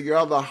some of the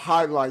other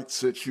highlights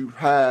that you've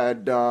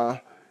had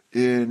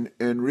in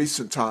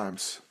recent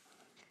times?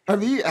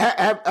 Have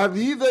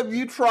either of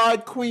you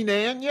tried Queen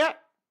Anne yet?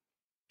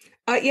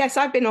 Yes,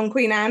 I've been on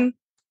Queen Anne.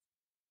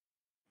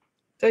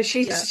 So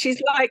Yeah.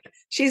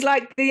 she's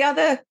like the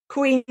other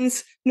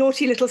Queen's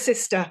naughty little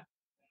sister.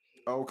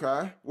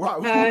 Okay.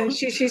 Why?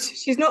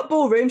 She's not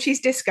ballroom, she's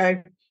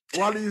disco.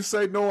 Why do you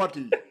say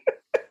naughty?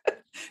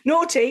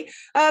 Naughty,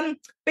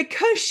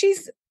 because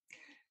she's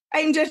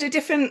aimed at a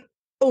different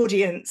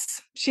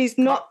audience. She's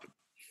not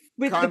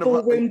with the Kind of a-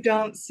 ballroom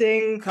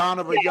dancing. Kind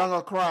of a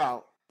younger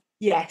crowd.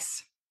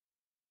 Yes.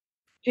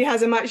 She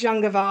has a much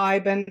younger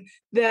vibe, and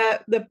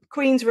the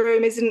Queen's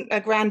room isn't a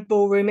grand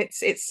ballroom.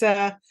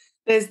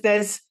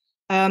 There's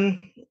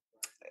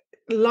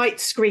light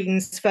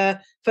screens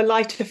for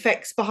light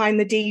effects behind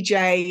the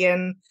DJ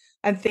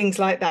and things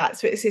like that.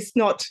 So it's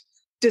not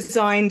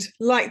designed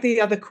like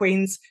the other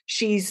Queens.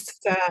 She's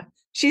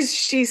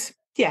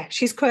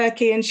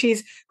quirky, and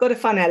she's got a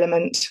fun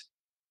element.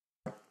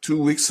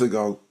 2 weeks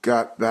ago,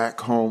 got back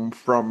home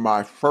from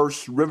my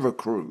first river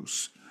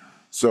cruise.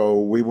 So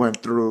we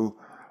went through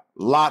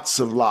lots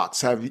of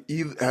locks. Have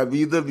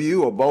either of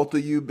you or both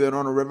of you been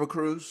on a river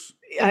cruise?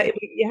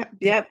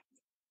 Yeah.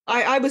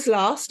 I was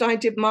last. I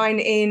did mine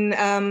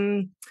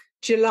in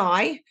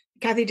July.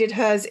 Kathy did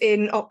hers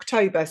in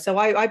October. So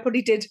I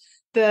probably did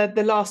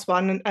the last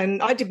one,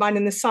 and I did mine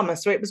in the summer,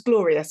 so it was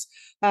glorious.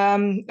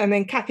 And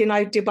then Kathy and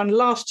I did one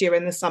last year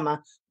in the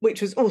summer,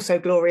 which was also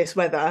glorious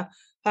weather.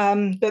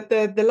 But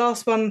the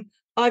last one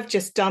I've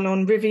just done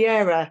on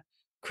Riviera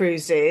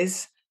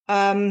cruises,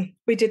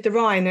 we did the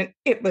Rhine, and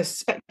it was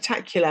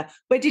spectacular.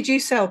 Where did you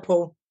sail,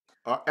 Paul?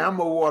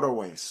 Amber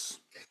Waterways.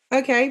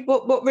 Okay,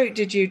 what route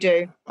did you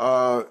do?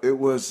 It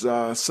was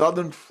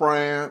southern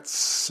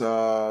France.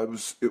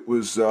 It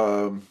was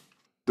the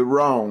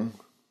Rhone,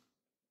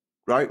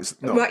 right?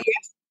 No, Right,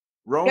 yes,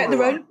 Rhone yeah, or the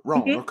Rhone?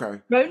 Rhone. Rhone. Mhm.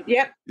 Okay. Rhone,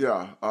 yep.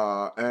 Yeah.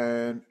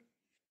 And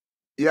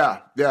yeah.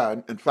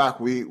 In fact,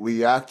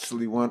 we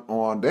actually went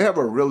on. They have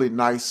a really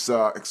nice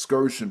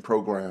excursion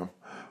program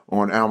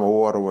on Amber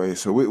Waterway.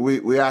 So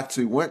we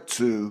actually went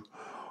to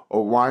a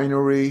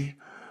winery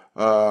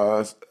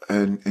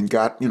and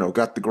got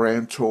the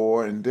grand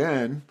tour, and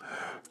then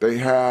they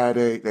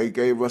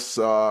gave us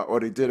they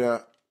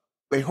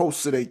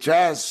hosted a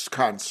jazz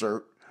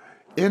concert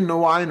in the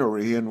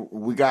winery, and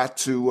we got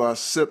to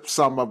sip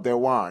some of their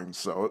wine.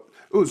 So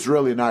it was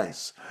really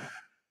nice.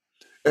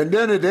 And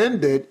then it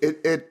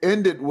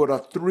ended with a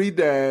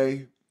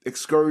 3-day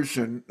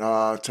excursion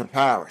to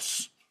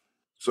Paris.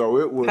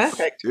 So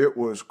Perfect. it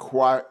was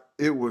quite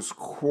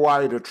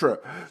a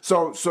trip.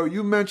 So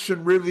you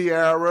mentioned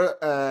Riviera,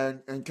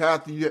 and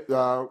Kathy,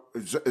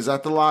 is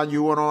that the line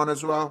you went on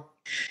as well?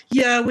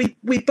 Yeah,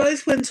 we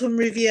both went on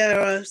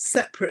Riviera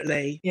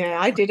separately. Yeah,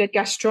 I did a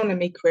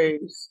gastronomy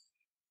cruise.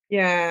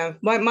 Yeah,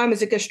 mine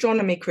was a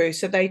gastronomy cruise.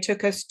 So they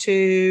took us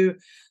to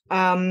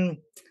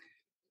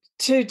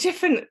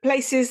different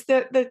places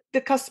that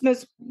the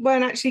customers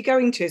weren't actually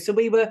going to. So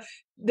we were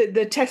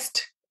the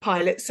test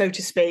pilots, so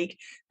to speak,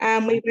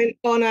 and we went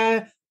on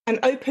an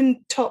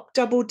open top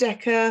double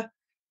decker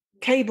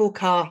cable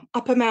car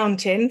up a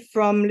mountain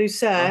from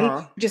Lucerne,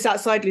 Uh-huh. just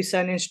outside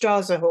Lucerne in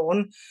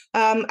Stralsundhorn,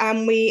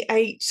 and we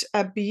ate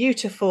a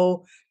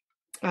beautiful.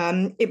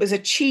 It was a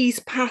cheese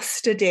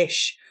pasta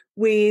dish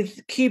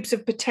with cubes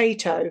of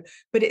potato,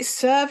 but it's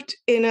served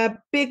in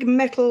a big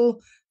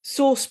metal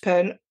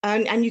saucepan,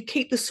 and you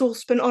keep the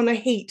saucepan on a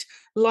heat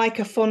like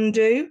a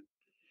fondue.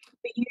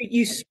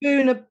 You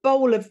spoon a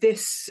bowl of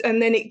this,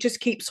 and then it just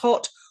keeps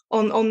hot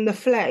on the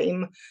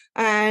flame,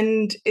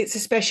 and it's a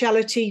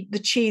speciality, the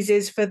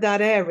cheeses for that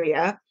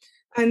area.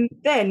 And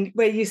then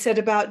where you said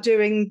about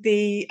doing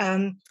the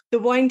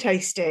wine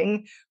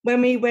tasting, when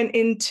we went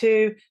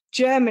into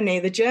Germany,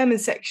 the German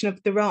section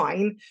of the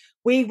Rhine,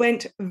 we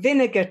went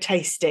Vinegar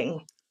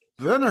tasting.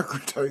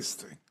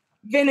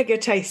 vinegar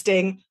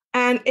tasting,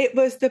 and it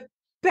was the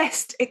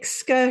best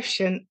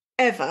excursion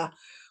ever.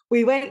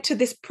 We went to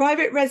this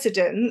private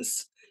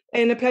residence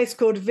in a place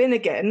called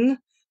Vinnegen,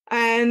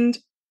 and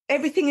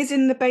everything is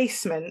in the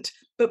basement.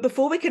 But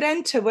before we could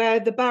enter where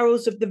the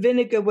barrels of the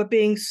vinegar were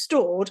being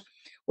stored,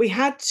 we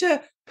had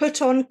to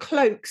put on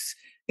cloaks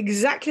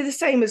exactly the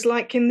same as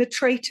like in the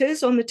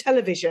traitors on the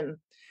television.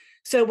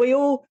 So we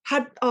all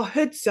had our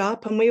hoods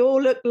up, and we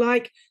all looked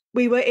like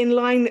we were in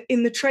line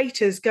in the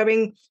traitors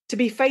going to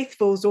be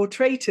faithfuls or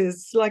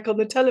traitors like on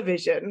the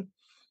television.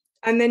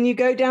 And then you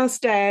go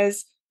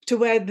downstairs to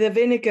where the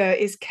vinegar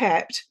is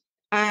kept,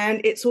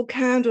 and it's all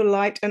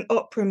candlelight and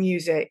opera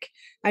music.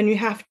 And you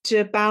have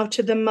to bow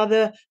to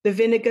the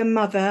vinegar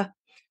mother,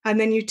 and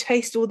then you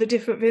taste all the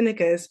different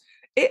vinegars.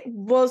 It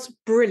was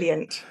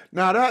brilliant.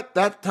 Now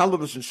that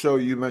television show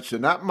you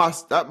mentioned, that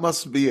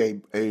must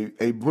be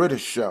a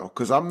British show,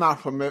 because I'm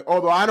not familiar.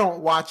 Although I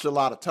don't watch a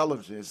lot of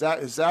television. Is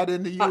that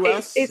in the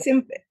U.S.?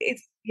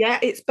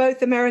 It's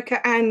both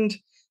America and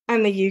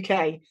and the UK.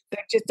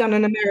 They've just done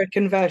an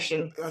American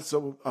version. That's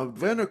a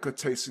vinegar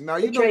tasting. Now,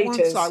 The you know,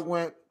 once I Traitors.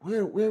 went,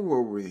 where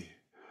were we?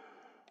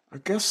 I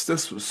guess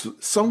this was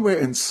somewhere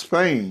in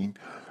Spain.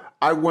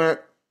 I went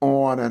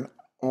on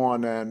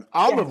an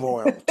olive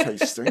oil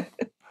tasting.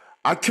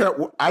 I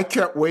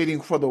kept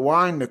waiting for the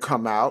wine to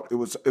come out. It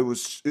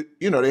was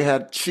you know, they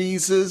had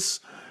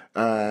cheeses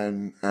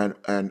and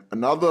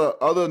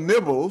other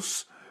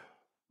nibbles,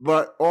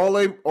 but all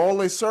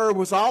they served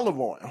was olive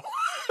oil.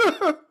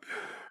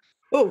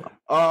 Oh,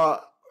 Uh,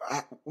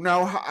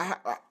 Now,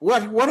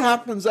 what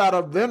happens out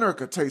of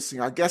vinegar tasting?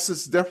 I guess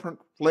it's different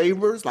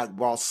flavors like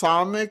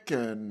balsamic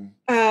and.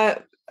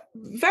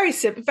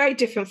 very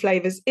different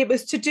flavors. It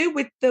was to do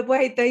with the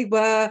way they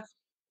were,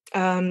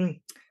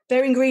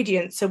 their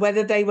ingredients, so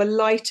whether they were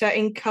lighter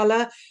in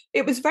color.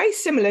 It was very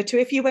similar to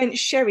if you went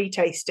sherry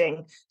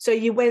tasting. So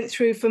you went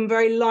through from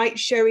very light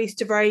sherries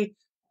to very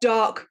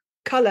dark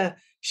color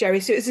sherry.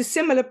 So it was a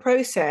similar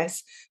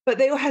process, but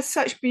they all had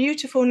such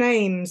beautiful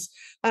names.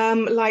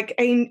 Like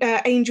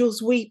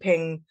Angel's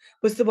Weeping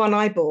was the one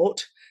I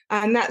bought,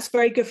 and that's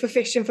very good for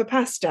fish and for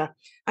pasta.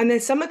 And then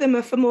some of them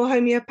are for more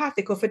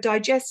homeopathic or for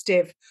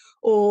digestive,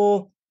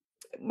 or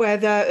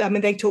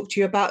they talk to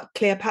you about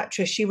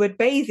Cleopatra. She would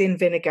bathe in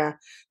vinegar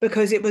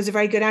because it was a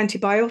very good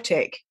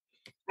antibiotic.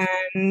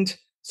 And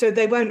so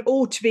they weren't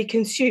all to be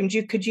consumed.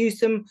 You could use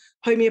them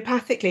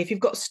homeopathically. If you've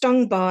got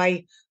stung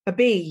by a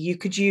bee, you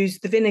could use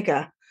the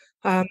vinegar.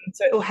 So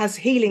it all has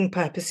healing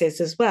purposes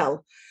as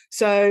well.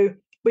 So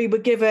we were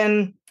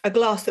given a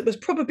glass that was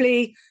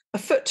probably a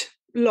foot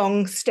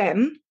long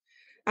stem,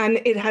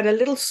 and it had a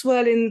little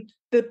swirl in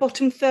the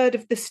bottom third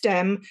of the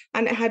stem,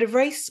 and it had a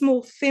very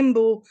small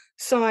thimble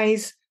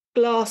size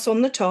glass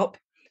on the top,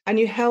 and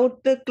you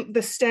held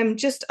the stem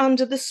just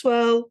under the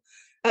swirl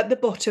at the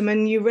bottom,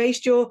 and you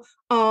raised your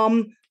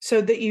arm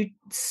so that you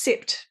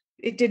sipped.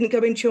 It didn't go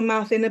into your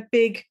mouth in a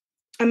big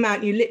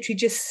amount. You literally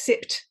just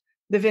sipped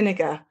the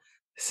vinegar.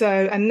 So,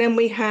 and then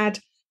we had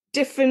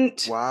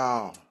different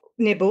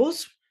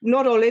nibbles,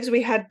 not olives.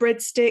 We had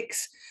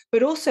breadsticks,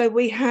 but also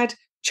we had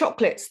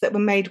chocolates that were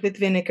made with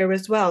vinegar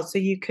as well. So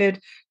you could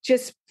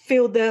just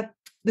feel the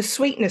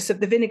sweetness of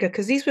the vinegar,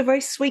 because these were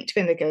very sweet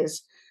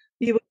vinegars.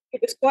 It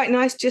was quite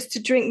nice just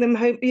to drink them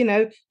home,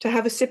 to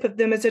have a sip of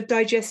them as a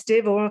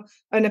digestive or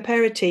an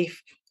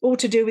aperitif, all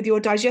to do with your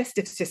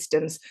digestive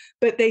systems.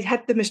 But they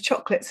had them as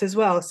chocolates as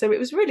well. So it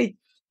was really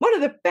one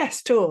of the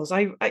best tours.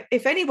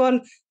 If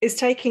anyone is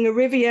taking a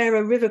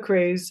Riviera river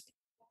cruise,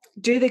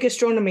 do the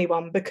gastronomy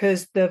one,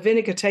 because the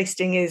vinegar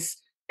tasting is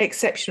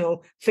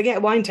exceptional.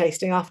 Forget wine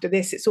tasting after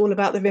this. It's all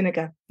about the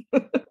vinegar.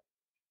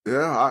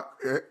 Yeah,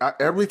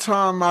 every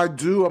time I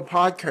do a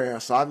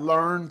podcast, I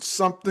learn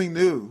something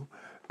new.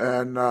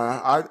 And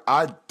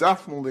I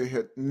definitely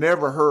had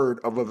never heard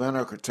of a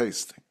vinegar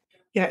tasting.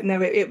 Yeah,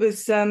 no, it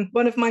was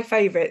one of my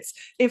favorites.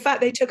 In fact,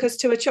 they took us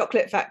to a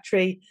chocolate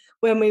factory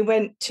when we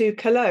went to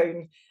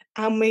Cologne,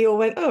 and we all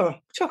went, "Oh,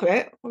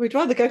 chocolate? Well, we'd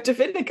rather go to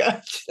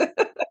vinegar."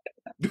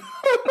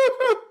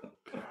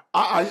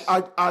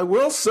 I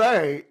will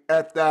say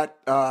at that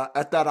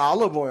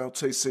olive oil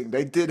tasting,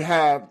 they did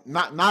have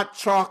not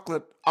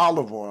chocolate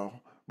olive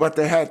oil, but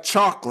they had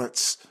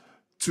chocolates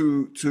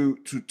to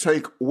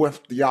take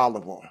with the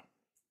olive oil.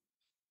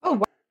 Oh,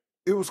 wow.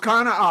 It was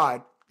kind of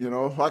odd,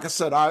 Like I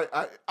said,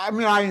 I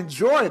mean, I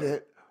enjoyed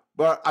it,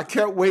 but I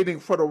kept waiting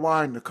for the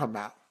wine to come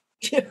out.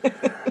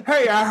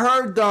 Hey, I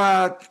heard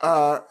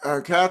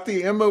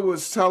Kathy, Emma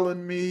was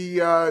telling me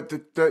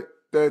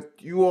that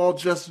you all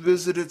just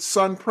visited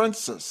Sun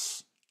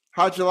Princess.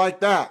 How'd you like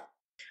that?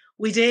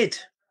 We did.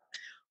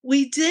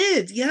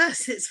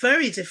 Yes, it's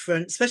very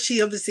different,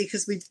 especially obviously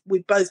because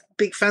we're both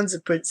big fans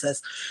of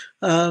Princess.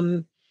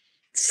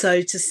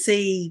 So to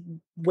see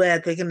where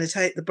they're going to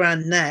take the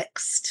brand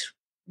next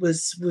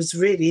was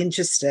really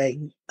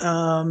interesting.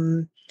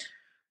 And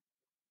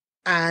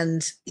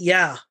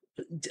yeah,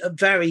 a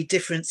very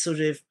different sort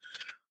of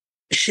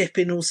ship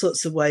in all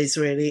sorts of ways,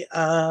 really.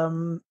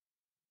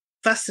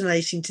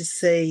 Fascinating to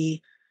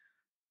see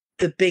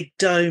the big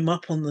dome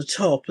up on the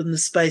top and the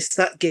space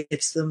that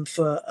gives them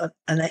for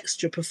an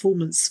extra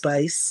performance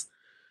space.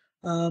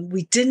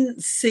 We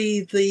didn't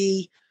see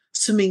the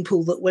swimming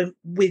pool that went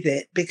with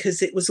it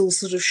because it was all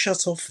sort of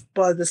shut off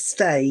by the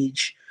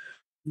stage.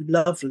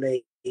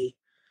 Lovely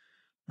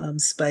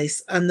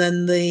space. And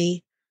then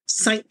the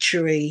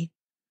sanctuary,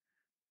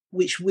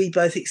 which we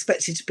both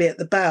expected to be at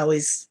the bow,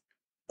 is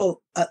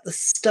at the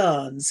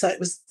stern. So it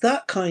was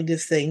that kind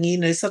of thing.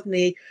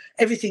 Suddenly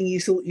everything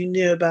you thought you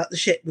knew about the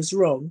ship was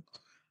wrong.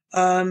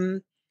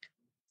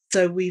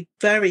 So we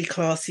very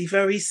classy,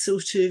 very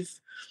sort of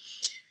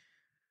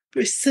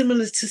very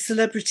similar to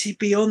Celebrity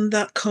Beyond,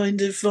 that kind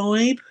of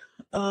vibe.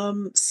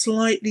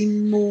 Slightly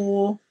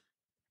more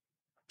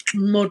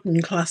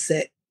modern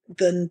classic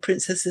than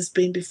Princess has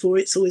been before.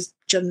 It's always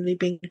generally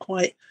been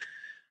quite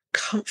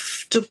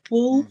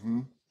comfortable,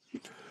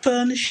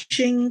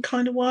 furnishing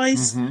kind of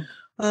wise.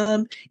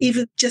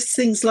 Even just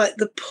things like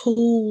the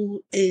pool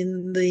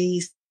in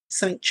the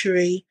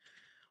sanctuary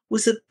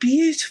was a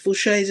beautiful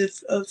shade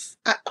of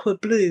aqua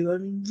blue. I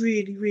mean,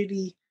 really,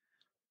 really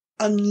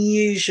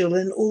unusual,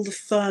 and all the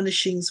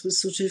furnishings were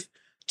sort of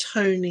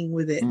toning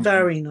with it.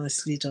 Very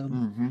nicely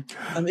done.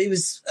 It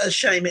was a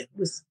shame it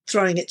was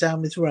throwing it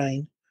down with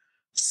rain,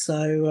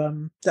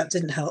 so that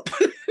didn't help.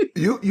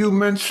 You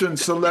mentioned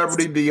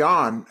Celebrity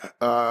Beyond.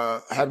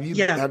 Have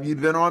you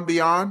been on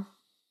Beyond?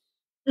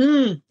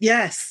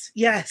 Yes.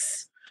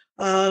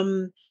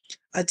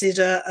 I did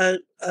a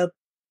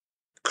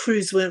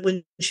cruise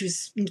when she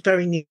was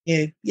very new.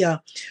 Yeah.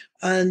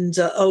 And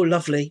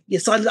lovely.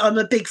 Yes, I'm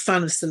a big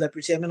fan of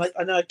Celebrity. I mean,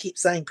 I know I keep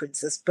saying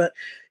Princess, but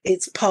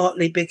it's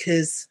partly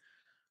because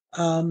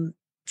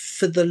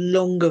for the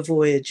longer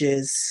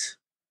voyages,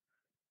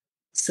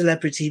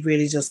 Celebrity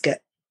really does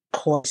get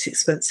quite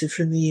expensive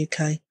from the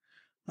UK.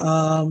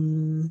 But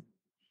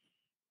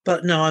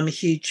no, I'm a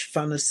huge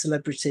fan of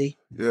Celebrity.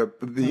 Yeah,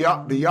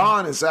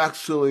 Beyond is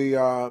actually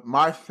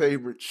my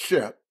favorite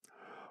ship.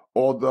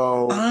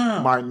 Although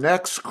my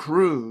next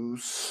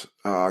cruise,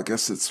 I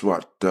guess it's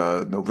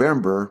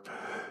November,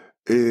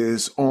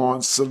 is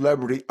on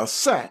Celebrity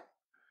Ascent.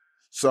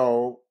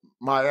 So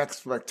my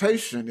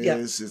expectation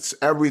is it's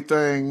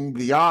everything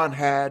Beyond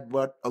had,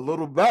 but a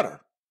little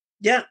better.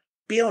 Yeah,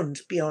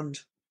 beyond,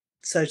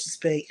 so to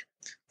speak.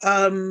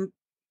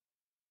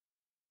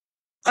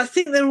 I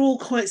think they're all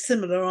quite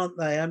similar, aren't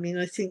they? I mean,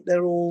 I think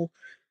they're all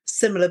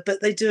similar,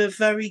 but they do a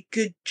very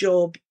good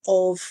job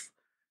of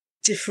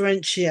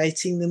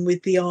differentiating them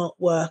with the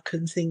artwork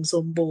and things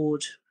on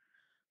board.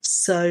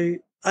 So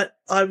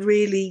I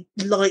really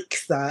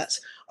like that.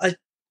 I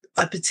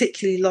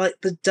particularly like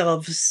the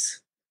doves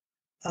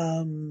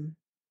on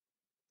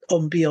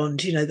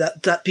Beyond, you know,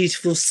 that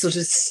beautiful sort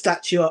of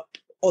statue up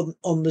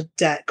on the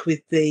deck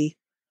with the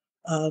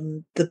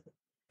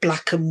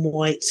black and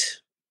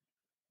white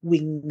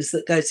wings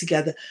that go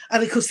together,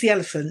 and of course the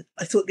elephant.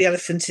 I thought the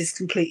elephant is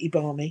completely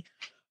balmy.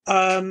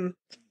 I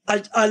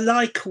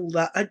like all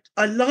that.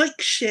 I like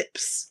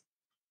ships.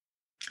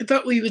 In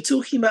fact, we were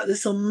talking about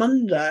this on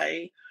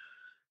Monday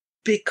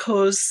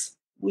because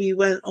we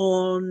went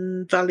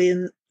on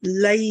Valiant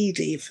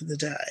Lady for the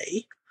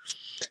day,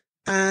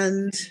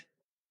 and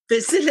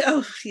Resilient.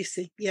 Oh, you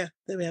see, yeah,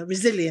 there we are.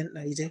 Resilient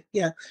Lady,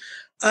 yeah.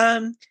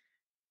 And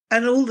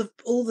all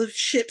the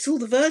ships, all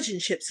the Virgin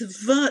ships, are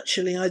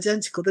virtually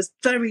identical. There's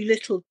very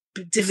little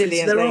difference.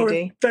 There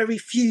are very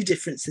few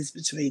differences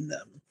between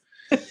them.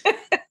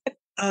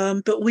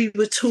 But we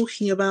were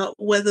talking about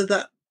whether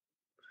that.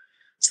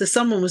 So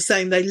someone was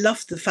saying they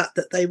loved the fact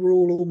that they were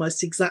all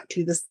almost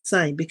exactly the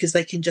same because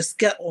they can just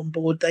get on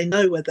board. They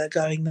know where they're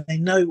going. They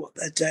know what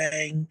they're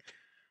doing.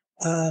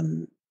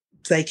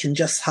 They can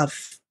just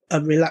have a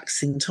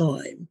relaxing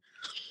time.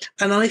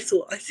 And I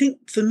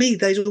think for me,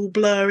 they'd all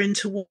blur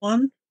into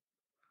one.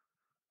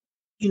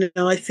 You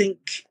know, I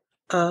think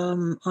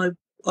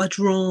I'd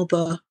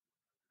rather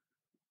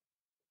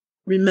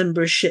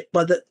remember a ship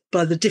by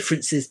the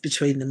differences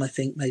between them. I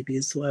think maybe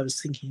is the way I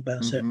was thinking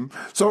about it.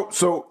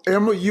 So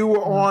Emma, you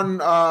were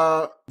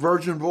on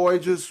Virgin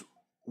Voyages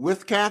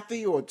with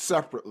Kathy or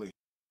separately?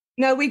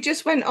 No, we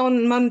just went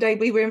on Monday.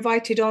 We were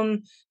invited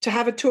on to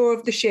have a tour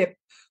of the ship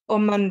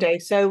on Monday.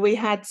 So we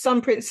had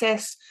Sun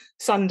Princess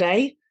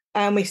Sunday,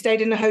 and we stayed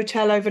in a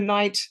hotel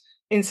overnight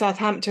in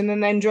Southampton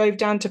and then drove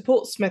down to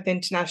Portsmouth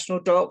International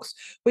Docks,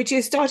 which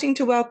is starting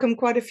to welcome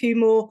quite a few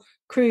more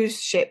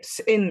cruise ships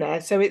in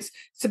there. So it's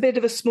a bit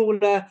of a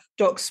smaller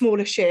dock,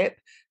 smaller ship.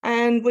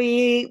 And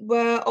we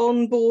were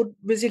on board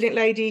Resilient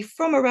Lady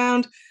from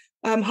around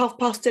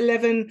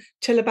 11:30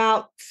 till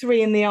about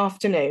 3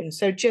 p.m.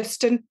 So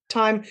just in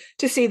time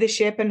to see the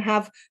ship and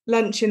have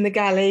lunch in the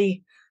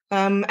galley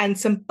and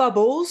some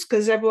bubbles,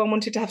 because everyone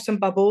wanted to have some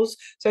bubbles.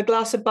 So a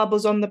glass of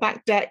bubbles on the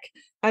back deck,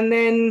 and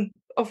then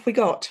off we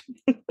got.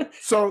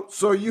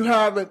 So you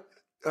haven't,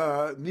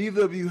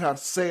 neither of you have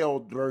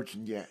sailed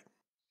Virgin yet?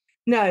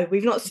 No,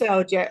 we've not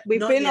sailed yet. We've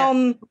been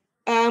on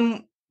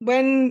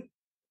when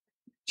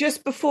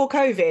just before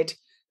COVID.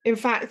 In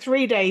fact,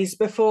 3 days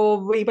before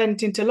we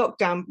went into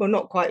lockdown, well,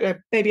 not quite,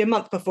 maybe a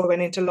month before we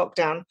went into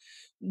lockdown,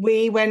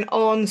 we went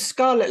on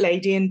Scarlet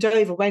Lady in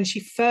Dover when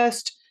she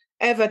first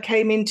ever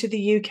came into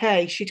the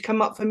UK. She'd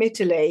come up from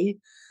Italy,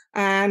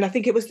 and I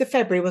think it was the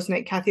February, wasn't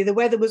it, Kathy? The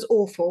weather was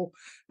awful,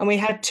 and we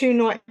had two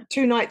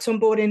nights on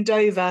board in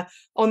Dover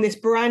on this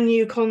brand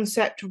new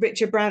concept,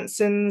 Richard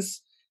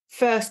Branson's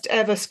first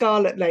ever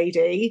Scarlet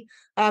Lady.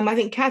 I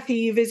think, Kathy,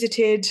 you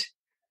visited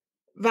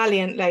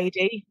Valiant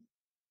Lady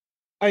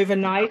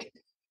overnight.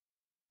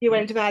 You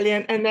went to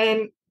Valiant and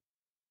then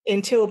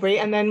in Tilbury,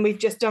 and then we've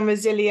just done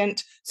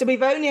Resilient. So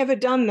we've only ever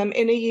done them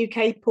in a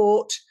UK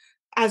port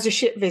as a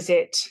ship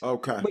visit.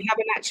 Okay. We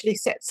haven't actually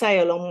set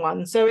sail on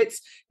one. So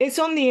it's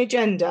on the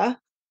agenda.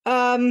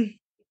 But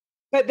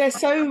they're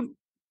so,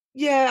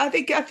 I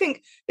think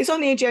it's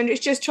on the agenda. It's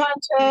just trying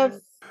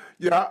to...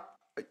 Yeah.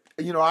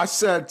 You know, I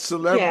said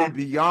Celebrity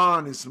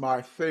Beyond is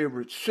my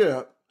favorite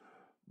ship,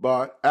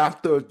 but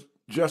after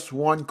just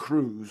one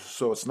cruise,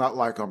 so it's not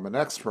like I'm an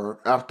expert,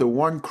 after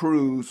one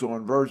cruise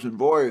on Virgin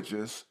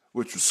Voyages,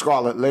 which was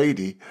Scarlet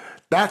Lady,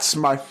 that's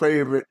my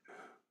favorite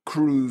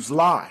cruise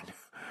line.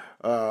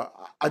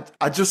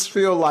 I just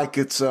feel like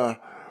it's a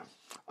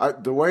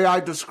The way I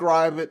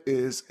describe it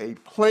is a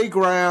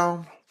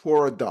playground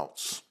for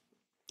adults,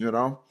 you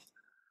know?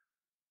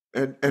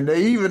 And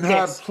they even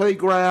have Yes.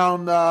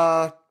 playground,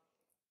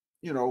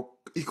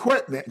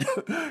 equipment,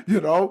 you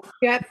know?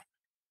 Yep.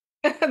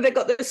 They've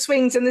got the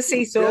swings and the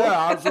seesaw. Yeah,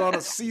 I was on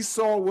a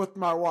seesaw with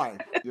my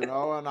wife,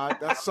 and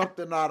that's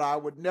something that I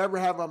would never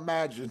have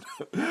imagined.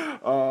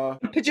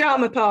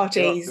 Pajama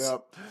parties.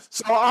 Yep.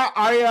 So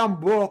I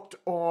am booked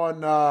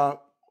on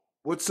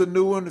what's the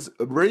new one? Is it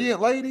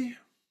Brilliant Lady?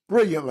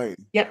 Brilliant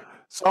Lady. Yep.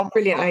 So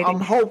Brilliant Lady. I'm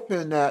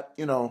hoping that,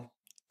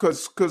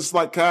 because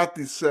like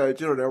Kathy said,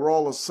 they're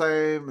all the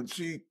same and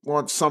she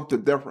wants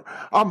something different.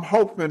 I'm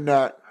hoping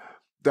that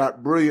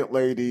Brilliant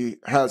Lady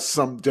has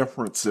some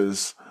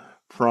differences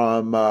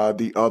from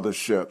the other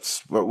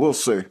ships, but we'll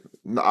see.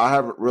 I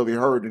haven't really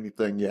heard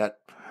anything yet,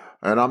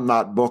 and I'm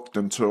not booked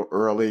until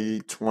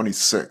early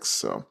 26.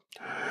 So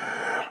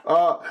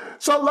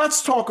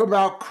let's talk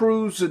about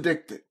Cruise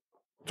Addicted.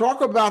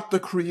 Talk about the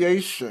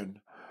creation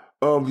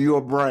of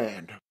your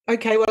brand.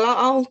 Okay,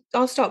 well,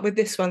 I'll start with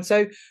this one.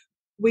 So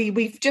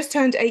we've just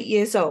turned 8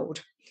 years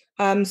old.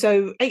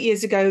 So 8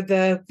 years ago,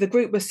 the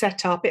group was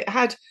set up. It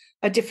had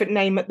a different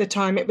name at the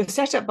time. It was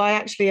set up by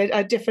actually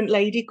a different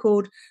lady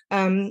called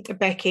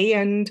Becky,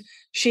 and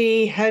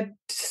she had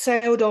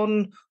sailed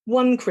on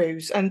one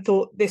cruise and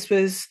thought this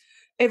was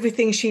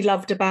everything she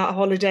loved about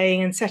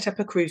holidaying and set up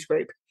a cruise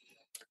group.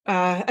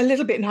 A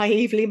little bit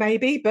naively,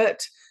 maybe,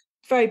 but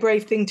very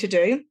brave thing to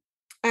do.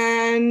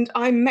 And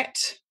I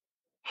met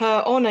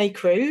her on a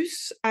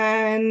cruise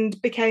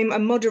and became a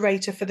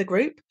moderator for the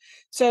group.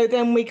 So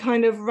then we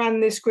kind of ran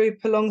this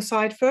group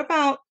alongside for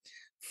about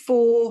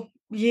 4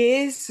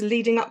 years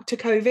leading up to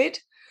COVID.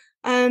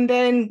 And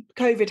then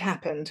COVID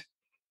happened.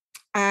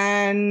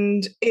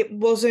 And it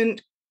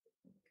wasn't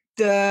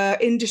the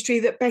industry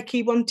that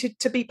Becky wanted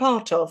to be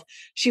part of.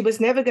 She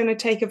was never going to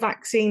take a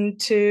vaccine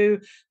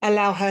to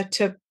allow her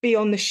to be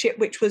on the ship,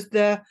 which was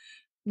the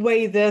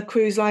way the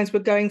cruise lines were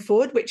going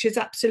forward, which is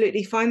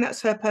absolutely fine.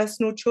 That's her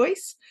personal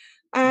choice.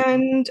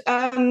 And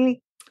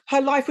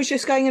her life was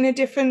just going in a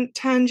different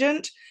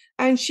tangent,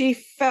 and she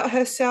felt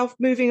herself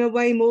moving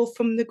away more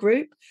from the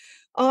group.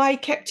 I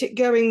kept it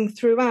going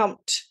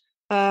throughout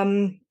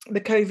the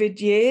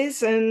COVID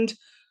years, and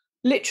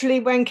literally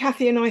when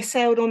Kathy and I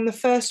sailed on the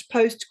first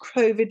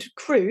post-COVID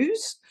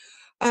cruise,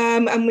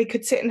 and we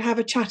could sit and have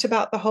a chat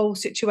about the whole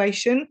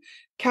situation,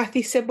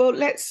 Kathy said, well,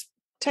 let's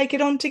take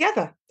it on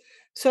together.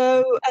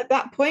 So at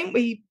that point,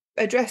 we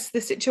addressed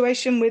the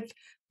situation with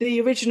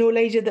the original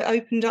lady that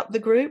opened up the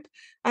group,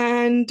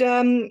 and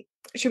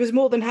she was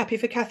more than happy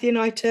for Kathy and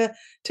I to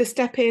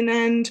step in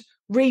and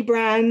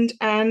rebrand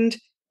and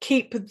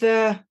keep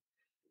the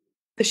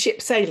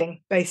ship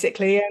sailing,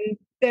 basically. And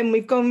then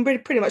we've gone really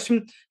pretty much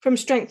from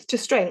strength to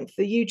strength.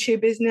 The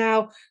YouTube is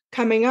now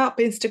coming up,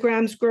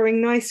 Instagram's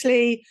growing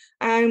nicely,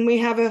 and we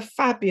have a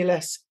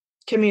fabulous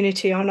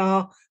community on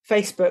our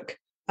Facebook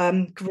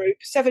group,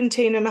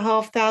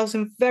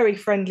 17,500 very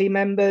friendly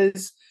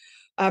members.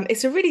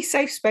 It's a really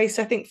safe space,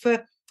 I think,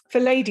 for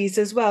ladies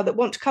as well that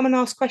want to come and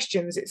ask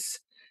questions. It's,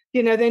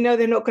 they know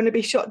they're not going to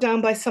be shot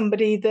down by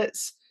somebody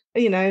that's,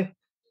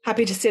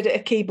 happy to sit at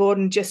a keyboard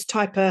and just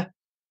type a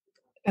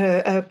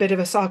bit of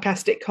a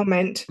sarcastic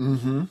comment.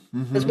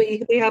 Because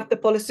we have the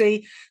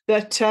policy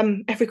that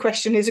every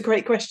question is a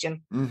great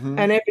question, and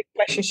every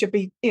question should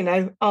be,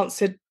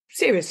 answered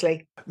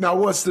seriously. Now,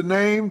 was the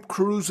name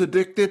Cruise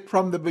Addicted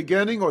from the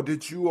beginning, or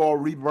did you all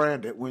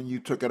rebrand it when you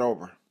took it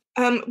over?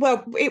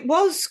 Well, it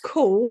was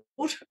called,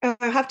 I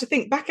have to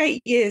think back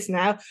 8 years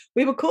now,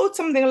 we were called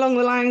something along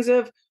the lines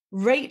of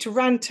Rate,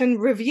 Rant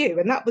and Review,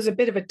 and that was a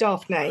bit of a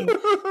daft name.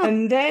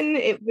 And then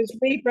it was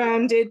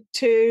rebranded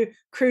to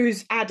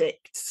Cruise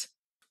Addicts.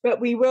 But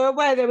we were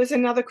aware there was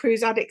another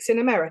Cruise Addicts in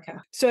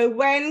America. So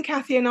when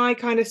Kathy and I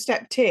kind of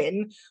stepped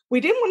in, we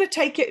didn't want to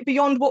take it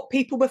beyond what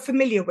people were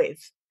familiar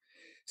with.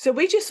 So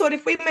we just thought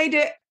if we made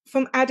it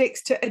from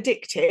Addicts to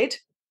Addicted,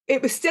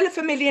 it was still a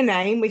familiar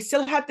name. We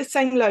still had the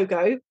same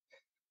logo.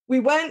 We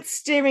weren't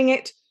steering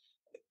it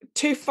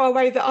too far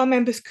away that our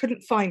members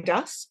couldn't find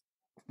us.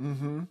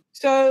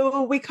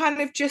 So we kind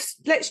of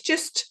let's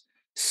just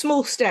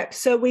small steps.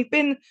 So we've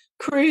been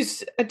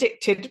Cruise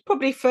Addicted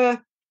probably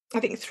for, I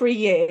think, 3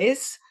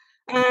 years.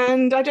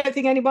 And I don't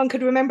think anyone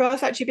could remember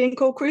us actually being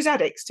called Cruise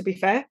Addicts, to be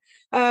fair.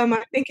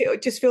 I think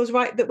it just feels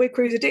right that we're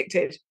Cruise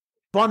Addicted.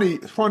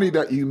 Funny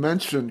that you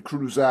mentioned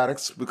Cruise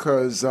Addicts,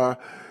 because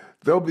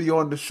they'll be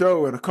on the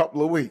show in a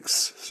couple of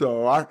weeks.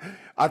 So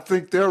I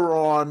think they're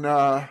on,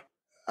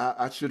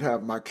 I should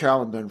have my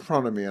calendar in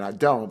front of me, and I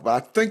don't, but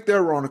I think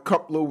they're on a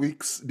couple of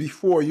weeks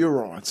before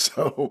you're on.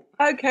 So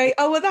okay.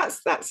 Oh, well,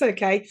 that's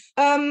okay.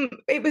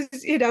 It was,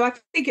 I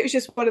think it was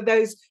just one of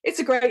those, it's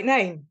a great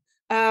name.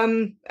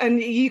 And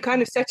you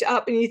kind of set it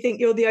up and you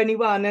think you're the only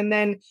one, and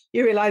then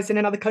you realize in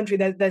another country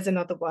there's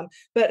another one.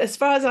 But as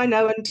far as I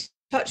know, and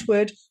touch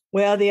wood,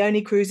 we're the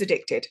only Cruise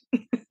Addicted.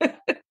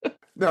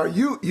 Now,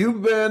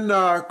 you've been,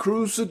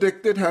 Cruise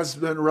Addicted has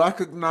been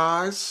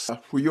recognized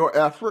for your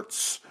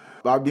efforts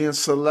by being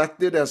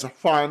selected as a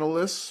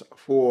finalist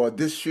for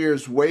this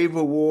year's Wave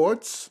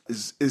Awards.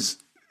 Is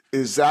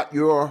Is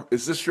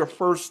this your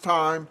first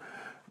time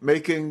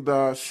making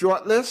the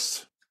short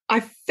list? I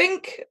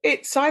think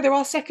it's either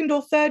our second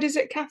or third, is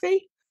it,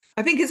 Kathy?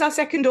 I think it's our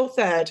second or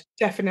third,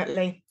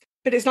 definitely.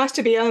 But it's nice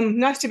to be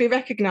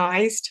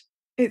recognised.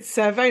 It's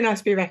very nice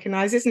to be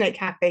recognised, isn't it,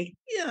 Kathy?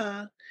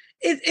 Yeah.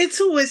 It's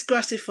always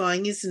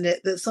gratifying, isn't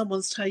it, that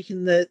someone's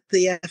taken the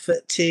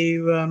effort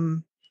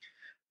to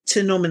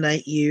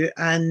nominate you,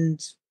 and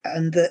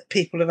that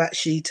people have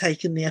actually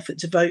taken the effort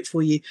to vote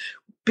for you.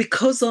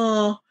 Because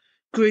our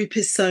group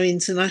is so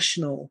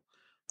international,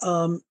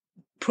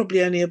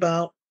 probably only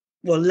about,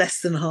 less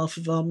than half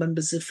of our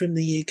members are from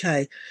the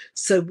UK.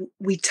 So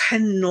we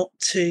tend not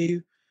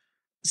to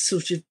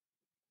sort of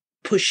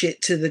push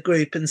it to the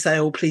group and say,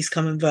 oh, please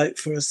come and vote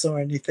for us or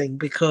anything,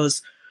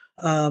 because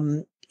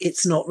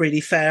it's not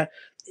really fair.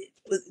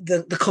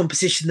 The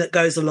competition that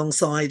goes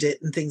alongside it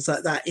and things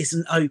like that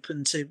isn't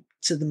open to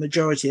the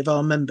majority of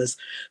our members.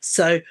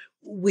 So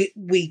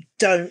we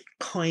don't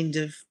kind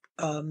of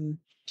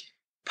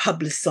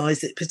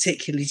publicise it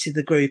particularly to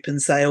the group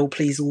and say, oh,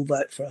 please all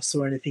vote for us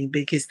or anything,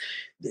 because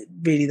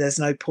really there's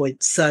no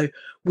point. So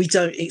we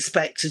don't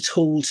expect at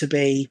all to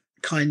be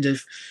kind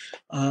of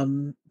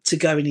to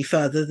go any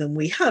further than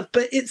we have.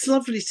 But it's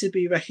lovely to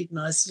be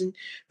recognised. And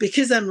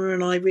because Emma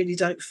and I really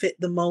don't fit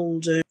the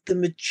mould of the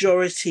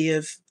majority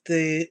of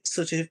the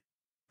sort of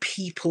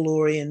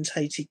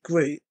people-orientated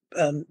group,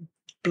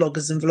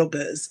 bloggers and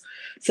vloggers,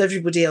 so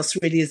everybody else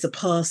really is a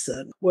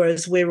person,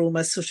 whereas we're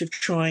almost sort of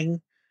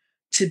trying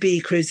to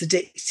be Cruise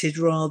Addicted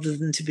rather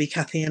than to be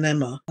Kathy and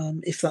Emma,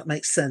 if that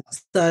makes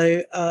sense.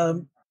 So,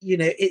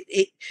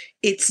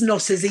 it's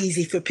not as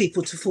easy for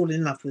people to fall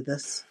in love with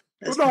us.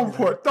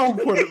 Well,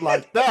 don't put it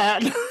like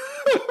that.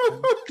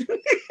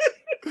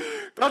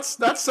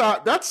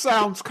 That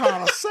sounds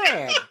kind of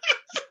sad.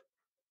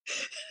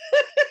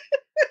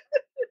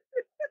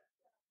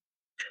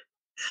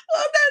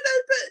 Oh no,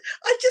 but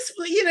I just,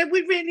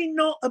 we're really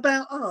not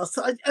about us.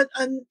 I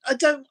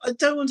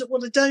don't want to.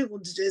 What I don't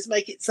want to do is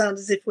make it sound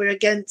as if we're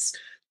against,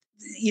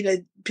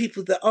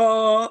 people that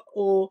are,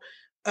 or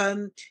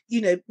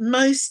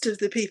most of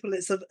the people.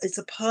 It's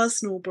a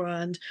personal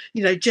brand.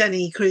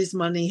 Jenny Cruise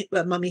Mummy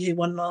who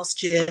won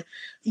last year.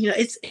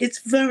 It's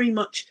very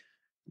much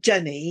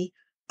Jenny,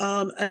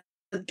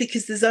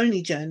 because there's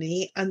only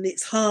Jenny, and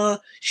it's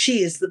her.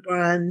 She is the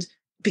brand,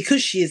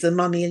 because she is a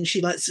mummy and she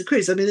likes to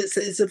cruise. I mean,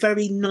 it's a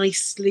very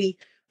nicely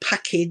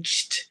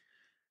packaged,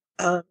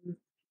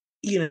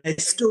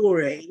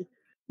 story.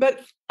 But,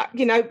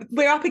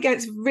 we're up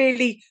against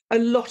really a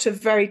lot of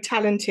very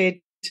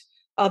talented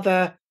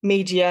other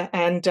media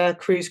and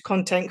cruise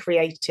content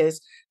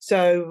creators.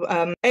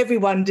 So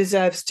everyone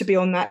deserves to be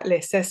on that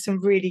list. There's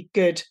some really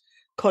good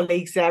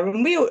colleagues there.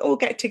 And we all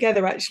get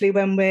together, actually,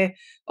 when we're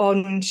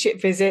on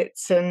ship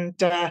visits and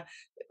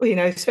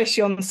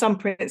especially on Sun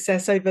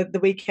Princess over the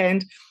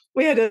weekend.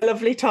 We had a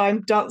lovely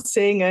time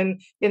dancing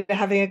and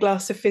having a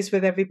glass of fizz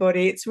with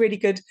everybody. It's really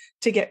good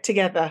to get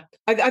together.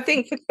 I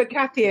think for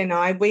Kathy and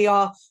I, we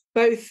are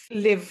both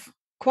live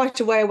quite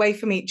a way away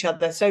from each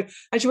other. So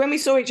actually, when we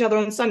saw each other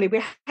on Sunday,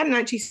 we hadn't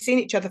actually seen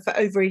each other for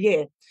over a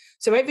year.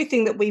 So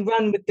everything that we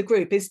run with the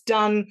group is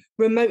done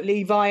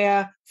remotely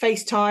via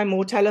FaceTime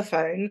or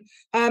telephone.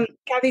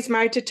 Kathy's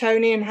married to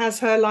Tony and has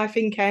her life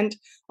in Kent.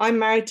 I'm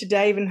married to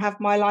Dave and have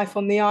my life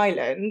on the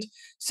island.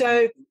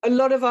 So a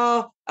lot of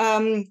our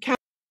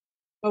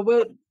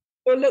we'll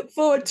look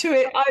forward to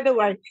it either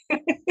way.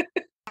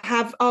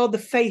 Are the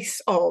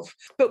face of,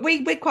 but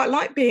we quite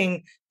like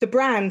being the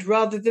brand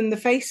rather than the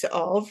face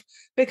of,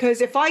 because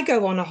if I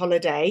go on a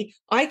holiday,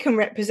 I can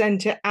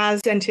represent it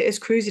as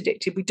Cruise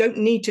Addicted. We don't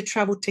need to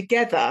travel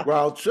together.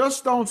 Well,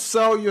 just don't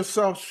sell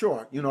yourself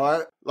short.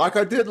 Like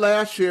I did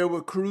last year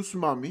with Cruise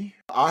Mummy,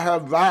 I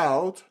have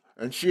vowed,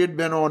 and she had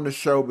been on the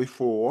show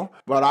before,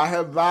 but I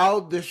have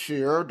vowed this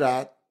year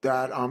that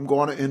I'm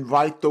going to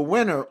invite the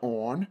winner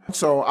on.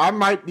 So I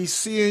might be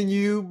seeing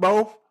you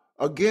both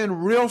again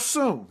real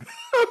soon.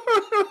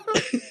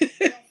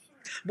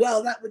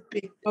 Well, that would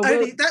be.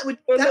 We'll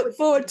look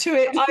forward to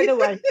it either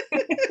way.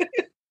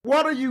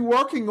 What are you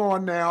working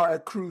on now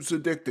at Cruise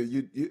Addicted?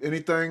 You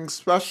anything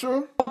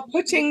special?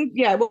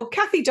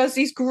 Kathy does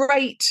these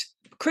great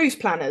cruise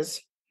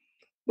planners,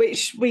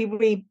 which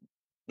we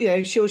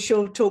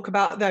she'll talk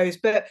about those,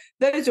 but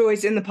those are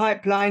always in the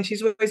pipeline.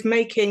 She's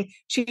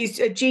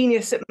a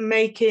genius at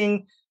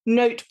making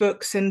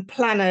notebooks and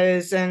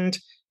planners and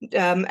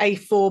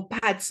A4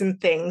 pads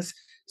and things.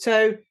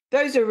 So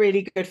those are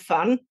really good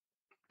fun.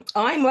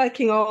 I'm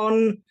working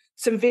on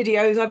some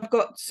videos. I've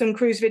got some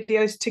cruise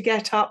videos to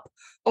get up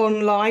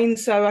online.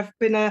 So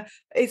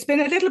it's been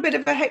a little bit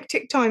of a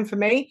hectic time for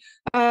me.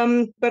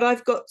 But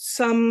I've got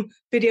some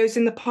videos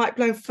in the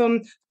pipeline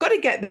got to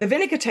get the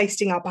vinegar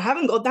tasting up. I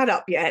haven't got that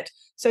up yet.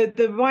 So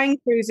the Rhine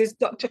cruise has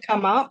got to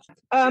come up.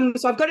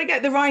 So I've got to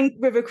get the Rhine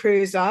River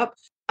cruise up.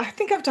 I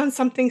think I've done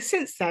something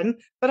since then,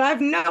 but I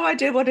have no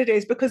idea what it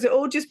is because it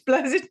all just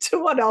blurs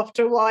into one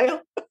after a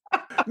while.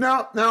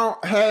 Now,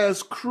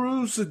 has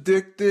Cruise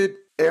Addicted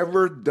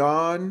ever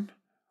done,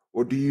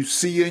 or do you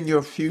see in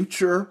your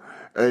future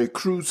a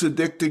cruise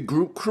addicted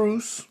group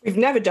cruise? We've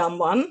never done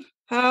one.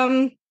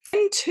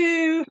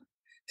 To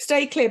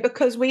stay clear,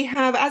 because we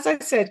have, as I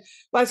said,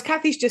 well, as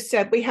Kathy's just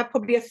said, we have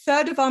probably a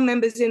third of our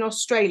members in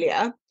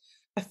Australia,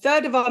 a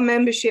third of our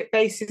membership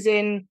base is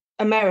in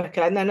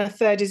America, and then a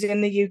third is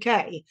in the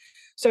UK.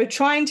 So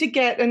trying to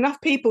get enough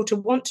people to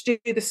want to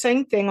do the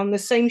same thing on the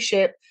same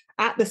ship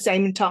at the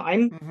same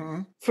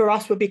time for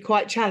us would be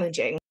quite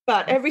challenging.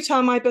 But every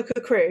time I book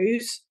a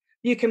cruise,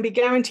 you can be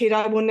guaranteed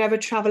I will never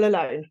travel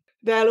alone.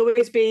 There'll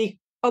always be,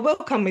 oh, we'll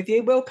come with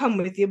you, we'll come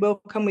with you,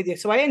 we'll come with you.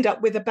 So I end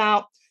up with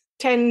about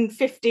 10,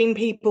 15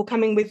 people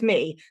coming with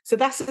me. So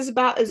that's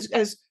about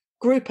as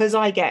group as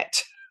I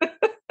get.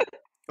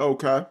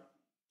 Okay.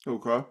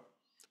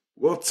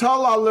 Well,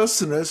 tell our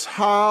listeners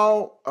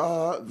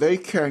how they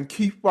can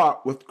keep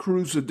up with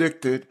Cruise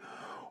Addicted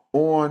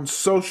on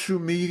social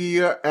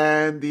media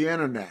and the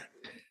internet.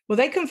 Well,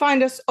 they can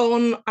find us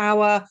on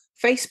our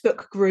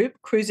Facebook group,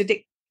 Cruise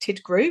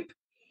Addicted Group.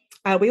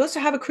 We also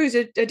have a Cruise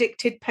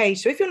Addicted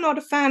page. So if you're not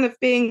a fan of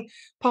being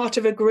part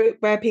of a group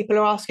where people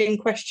are asking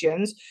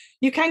questions,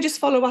 you can just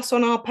follow us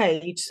on our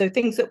page. So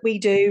things that we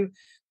do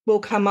will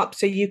come up,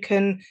 so you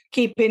can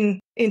keep in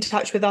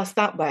touch with us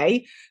that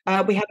way.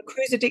 We have a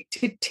Cruise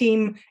Addicted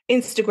Team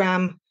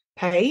Instagram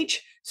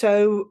page.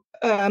 So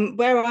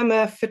where I'm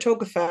a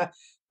photographer,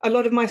 a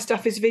lot of my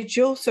stuff is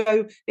visual,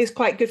 so it's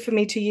quite good for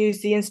me to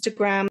use the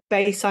Instagram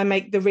base. I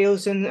make the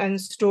reels and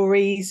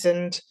stories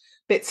and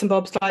bits and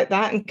bobs like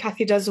that, and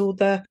Kathy does all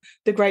the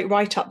great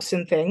write-ups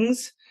and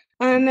things.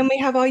 And then we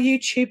have our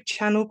YouTube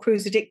channel,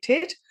 Cruise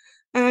Addicted,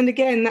 and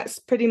again, that's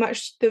pretty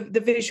much the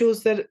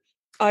visuals that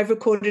I've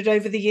recorded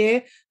over the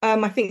year.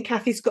 I think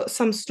Kathy's got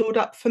some stored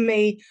up for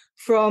me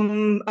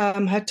from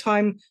her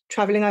time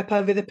traveling up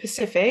over the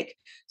Pacific.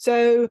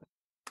 So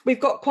we've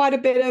got quite a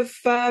bit of...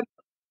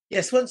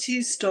 Yes, once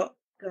you stop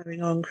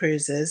going on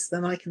cruises,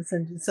 then I can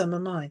send you some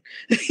of mine.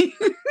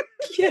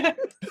 Yeah.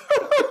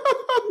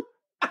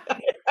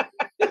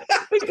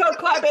 We've got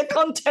quite a bit of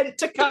content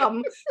to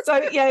come.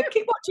 So, yeah,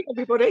 keep watching,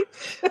 everybody.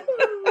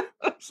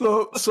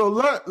 So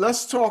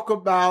let's talk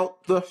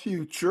about the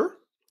future.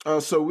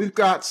 So we've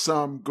got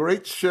some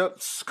great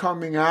ships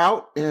coming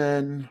out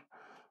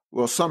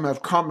some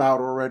have come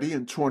out already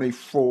in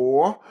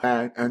 24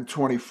 and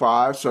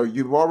 25. So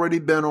you've already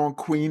been on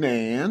Queen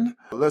Anne.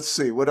 Let's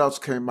see, what else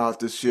came out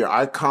this year?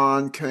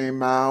 Icon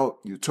came out,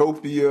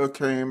 Utopia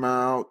came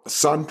out,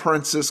 Sun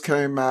Princess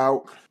came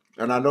out,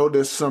 and I know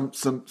there's some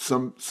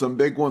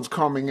big ones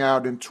coming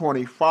out in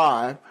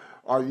 25.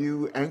 Are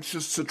you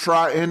anxious to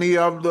try any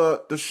of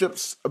the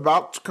ships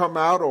about to come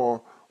out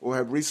or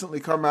have recently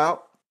come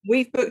out?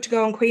 We've booked to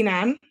go on Queen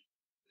Anne.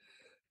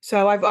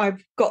 So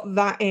I've got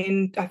that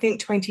in, I think,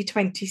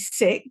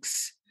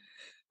 2026.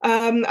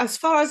 As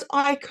far as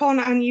Icon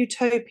and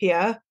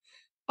Utopia,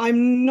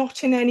 I'm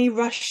not in any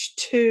rush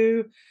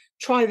to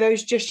try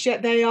those just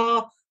yet. They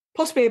are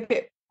possibly a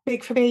bit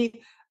big for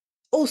me.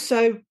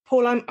 Also,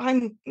 Paul,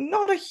 I'm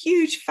not a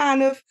huge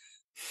fan of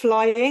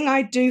flying.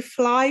 I do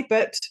fly,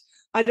 but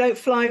I don't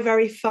fly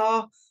very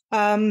far.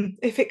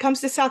 If it comes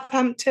to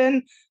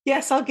Southampton,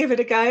 yes, I'll give it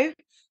a go.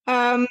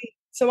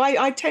 So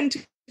I tend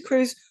to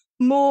cruise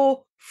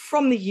more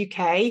from the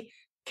UK.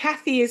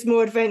 Kathy is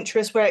more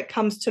adventurous where it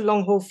comes to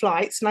long haul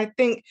flights, and I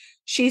think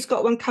she's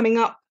got one coming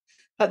up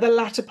at the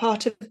latter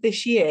part of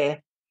this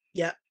year.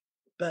 Yeah,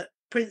 but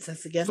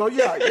Princess again. So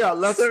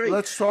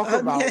let's talk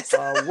about yes.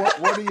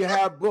 What do you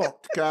have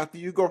booked, Kathy?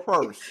 You go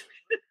first.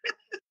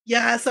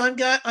 Yeah, so I'm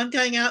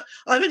going out.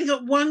 I've only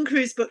got one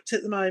cruise booked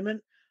at the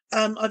moment.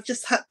 I've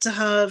just had to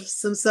have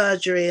some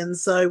surgery, and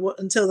so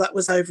until that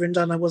was over and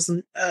done, I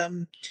wasn't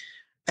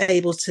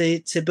able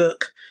to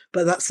book,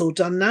 but that's all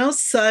done now.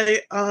 So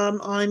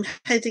I'm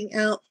heading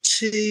out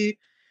to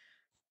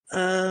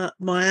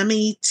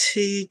Miami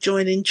to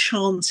join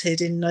Enchanted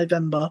in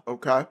November.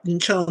 Okay.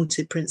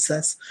 Enchanted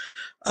Princess.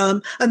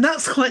 And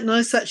that's quite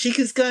nice actually,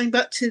 because circling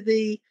back to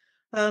the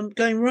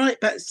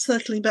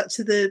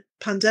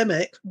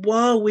pandemic,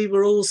 while we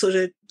were all sort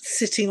of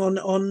sitting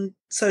on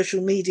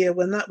social media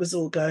when that was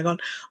all going on,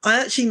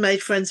 I actually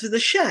made friends with a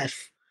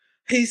chef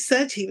who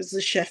said he was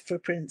the chef for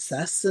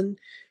Princess, and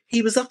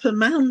he was up a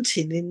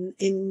mountain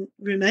in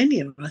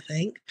Romania, I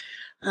think,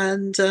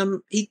 and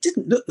he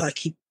didn't look like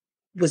he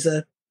was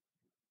a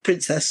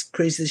Princess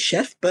Cruises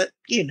chef, but,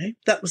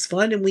 that was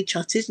fine, and we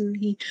chatted, and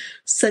he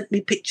sent me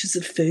pictures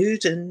of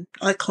food, and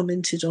I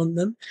commented on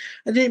them.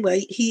 And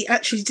anyway, he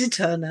actually did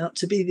turn out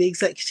to be the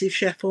executive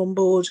chef on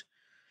board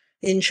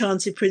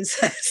Enchanted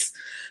Princess.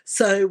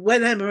 So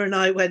when Emma and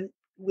I went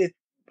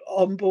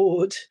on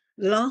board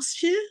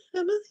last year,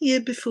 Emma,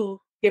 year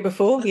before? Year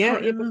before, yeah,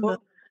 year before.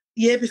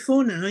 Year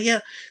before now,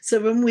 yeah.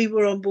 So when we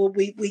were on board,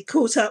 we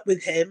caught up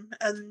with him,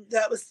 and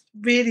that was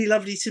really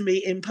lovely to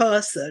meet in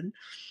person.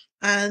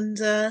 And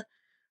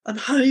I'm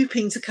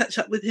hoping to catch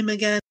up with him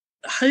again,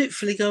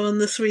 hopefully go on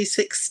the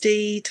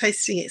 360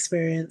 tasting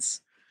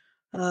experience.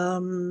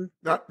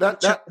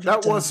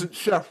 That wasn't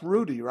Chef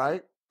Rudy,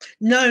 right?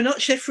 No,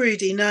 not Chef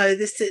Rudy. No,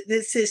 this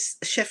is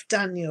Chef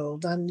Daniel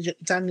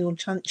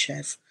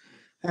Chantchev.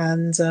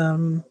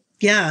 And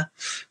Yeah.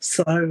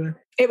 So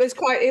it was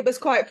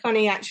quite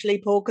funny actually,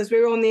 Paul, because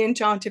we were on the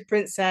Enchanted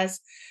Princess,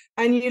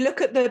 and you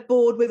look at the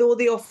board with all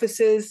the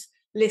officers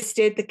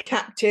listed, the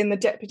captain, the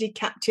deputy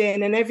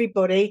captain, and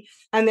everybody,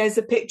 and there's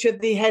a picture of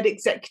the head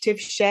executive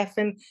chef,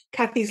 and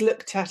Kathy's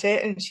looked at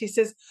it and she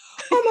says,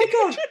 "Oh my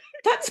God,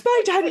 that's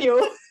my Daniel."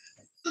 What?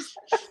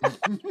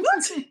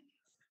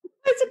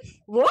 I said,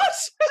 "What?"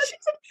 She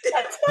said,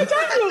 "That's my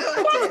Daniel.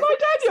 That's my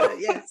Daniel." So,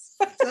 yes,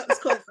 that was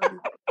quite funny.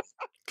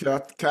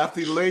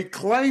 Kathy laid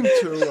claim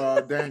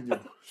to Daniel,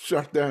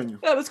 Chef Daniel.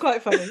 That was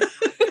quite funny.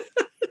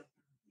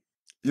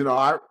 You know,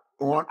 I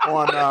when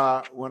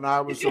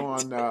I was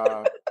on,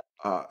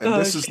 and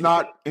this is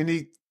not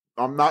any.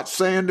 I'm not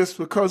saying this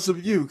because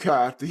of you,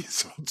 Kathy.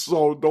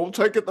 So don't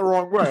take it the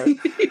wrong way.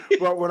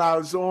 But when I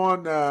was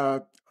on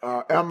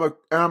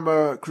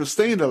Emma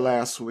Christina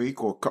last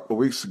week or a couple of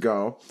weeks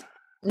ago,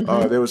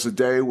 there was a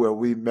day where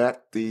we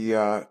met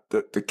the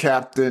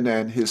captain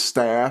and his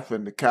staff,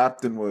 and the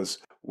captain was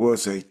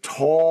a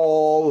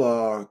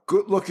tall,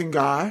 good-looking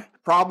guy.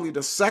 Probably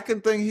the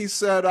second thing he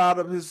said out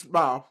of his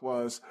mouth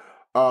was,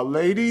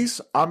 "Ladies,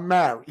 I'm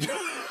married."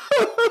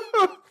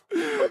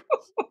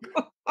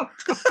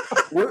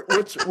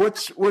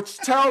 which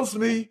tells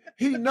me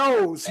he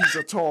knows he's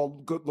a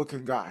tall,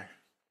 good-looking guy.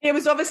 He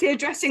was obviously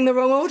addressing the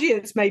wrong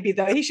audience, maybe,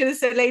 though. He should have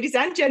said, "Ladies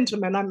and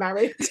gentlemen, I'm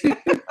married."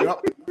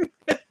 Yep.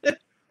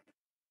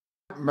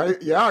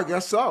 Yeah, I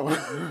guess so.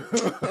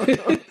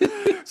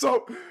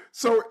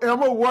 So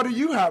Emma, what do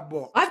you have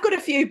booked? I've got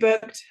a few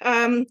booked.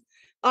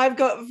 I've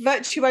got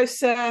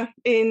Virtuosa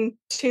in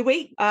 2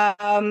 weeks.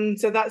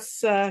 So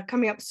that's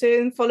coming up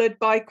soon, followed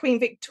by Queen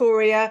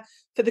Victoria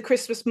for the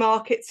Christmas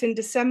markets in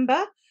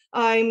December.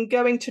 I'm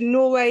going to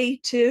Norway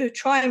to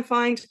try and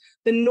find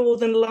the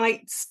Northern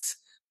Lights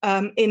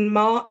in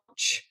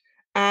March.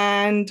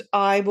 And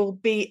I will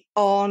be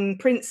on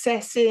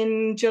Princess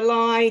in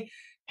July,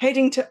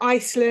 heading to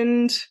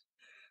Iceland,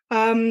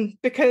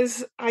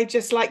 because I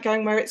just like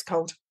going where it's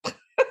cold.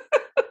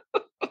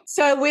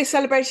 So we're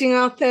celebrating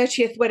our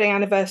 30th wedding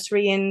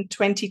anniversary in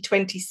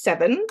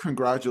 2027.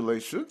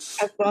 Congratulations.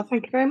 As well,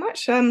 thank you very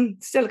much.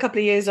 Still a couple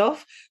of years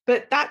off,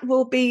 but that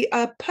will be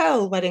a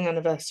pearl wedding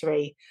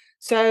anniversary.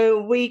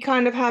 So we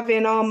kind of have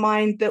in our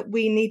mind that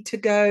we need to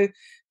go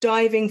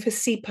diving for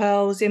sea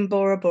pearls in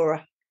Bora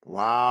Bora.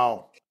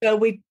 Wow. So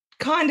we're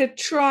kind of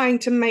trying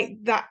to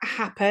make that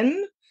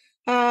happen.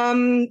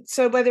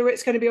 So whether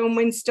it's going to be on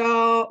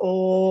Windstar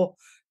or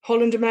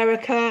Holland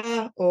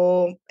America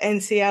or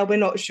NCL, we're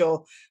not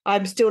sure.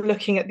 I'm still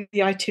looking at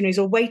the itineraries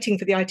or waiting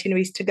for the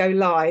itineraries to go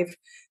live,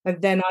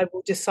 and then I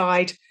will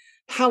decide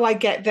how I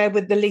get there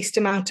with the least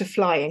amount of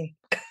flying.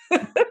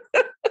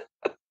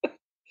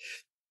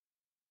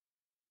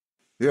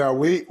 Yeah,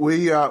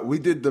 we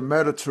did the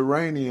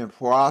Mediterranean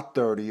for our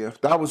 30th.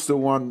 That was the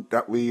one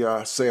that we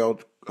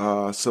sailed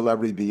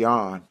Celebrity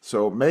Beyond.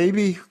 So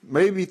maybe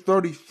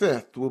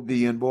 35th will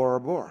be in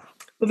Bora Bora.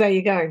 Well, there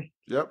you go.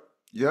 Yep.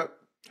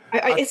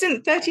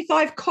 Isn't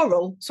 35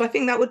 coral? So I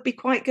think that would be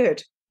quite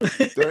good.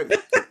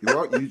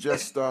 You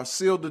just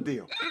sealed the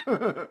deal.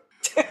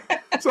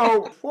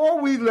 So before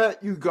we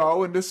let you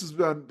go, and this has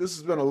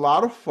been a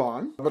lot of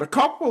fun, but a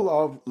couple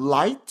of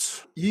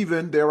light,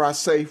 even dare I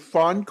say,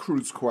 fun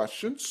cruise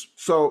questions.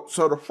 So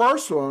the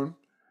first one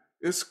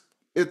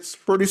it's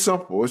pretty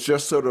simple. It's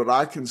just so that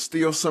I can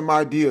steal some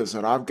ideas,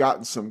 and I've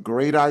gotten some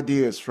great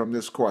ideas from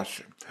this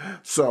question.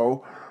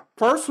 So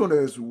first one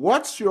is,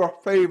 what's your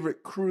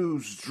favorite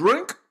cruise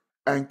drink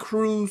and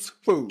cruise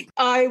food?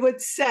 I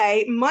would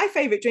say my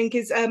favorite drink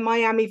is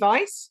Miami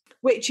Vice,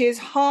 which is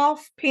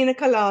half pina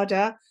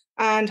colada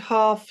and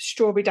half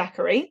strawberry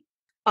daiquiri.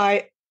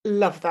 I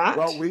love that.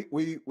 Well,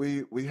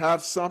 we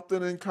have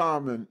something in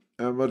common,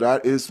 Emma.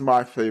 That is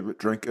my favorite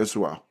drink as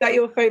well. Is that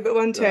your favorite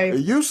one too? It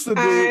used to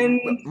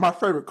be my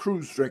favorite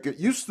cruise drink. It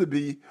used to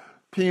be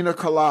pina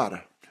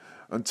colada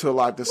until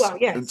I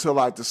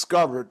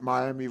discovered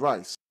Miami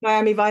Vice.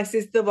 Miami Vice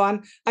is the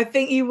one. I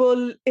think you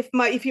will.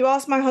 If you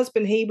ask my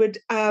husband, he would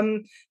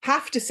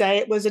have to say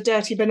it was a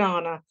dirty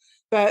banana.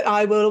 But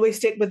I will always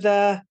stick with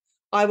the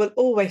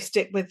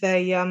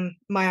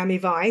Miami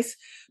Vice.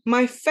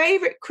 My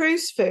favorite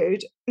cruise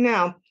food.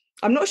 Now,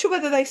 I'm not sure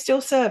whether they still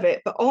serve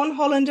it, but on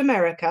Holland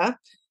America,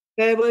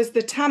 there was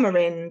the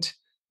Tamarind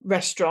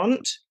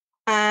restaurant,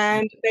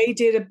 and they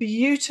did a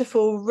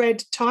beautiful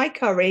red Thai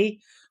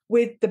curry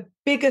with the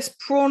biggest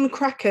prawn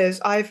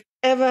crackers I've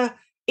ever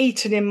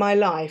eaten in my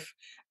life.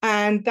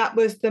 And that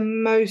was the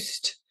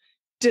most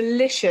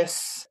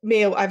delicious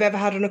meal I've ever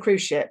had on a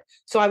cruise ship.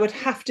 So I would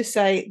have to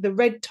say the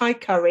red Thai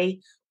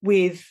curry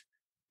with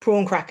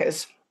prawn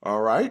crackers.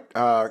 All right.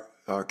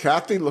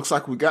 Kathy, looks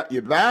like we got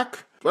you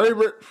back.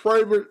 Favorite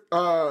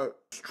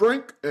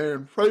drink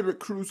and favorite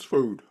cruise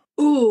food?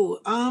 Ooh,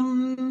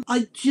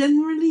 I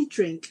generally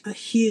drink a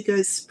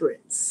Hugo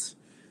Spritz,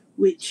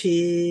 which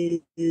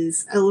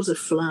is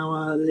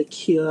elderflower,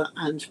 liqueur,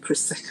 and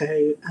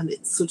prosecco, and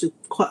it's sort of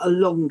quite a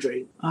long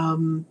drink.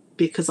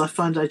 Because I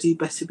find I do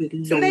better with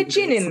long. Isn't there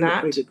gin in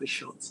that? Very good with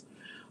shots.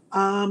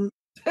 I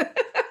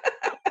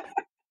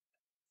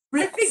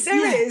think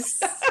there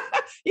is.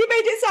 You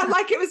made it sound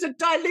like it was a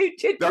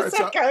diluted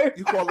Prosecco.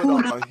 You call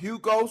it a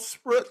Hugo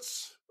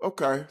Spritz?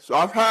 Okay, so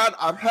I've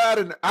had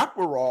an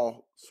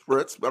Aperol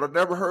Spritz, but I've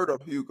never heard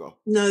of Hugo.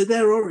 No,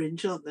 they're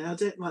orange, aren't they? I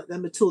don't like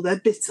them at all. They're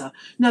bitter.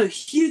 No,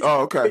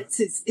 Hugo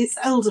Spritz, it's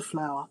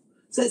elderflower,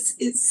 so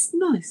it's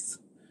nice.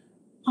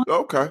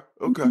 Okay.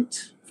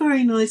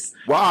 Very nice.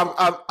 Well,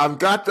 I've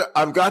got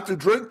the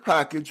drink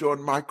package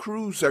on my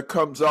cruise that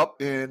comes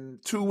up in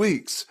 2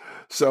 weeks,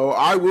 so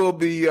I will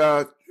be.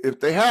 If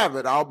they have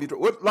it, I'll be.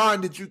 What line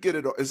did you get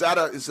it on? Is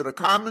it a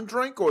common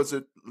drink or is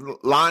it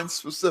line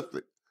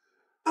specific?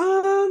 Yeah,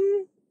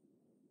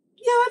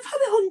 I've had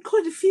it on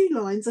quite a few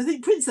lines. I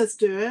think Princess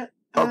do it.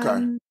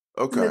 Okay.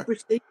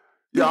 Celebrity.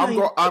 Yeah,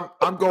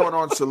 I'm going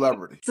on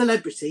Celebrity.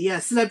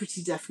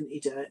 Celebrity definitely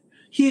do it.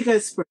 Hugo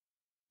Spritz.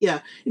 Yeah,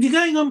 if you're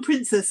going on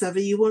Princess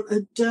ever, you want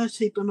a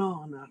dirty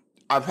banana.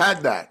 I've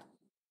had that.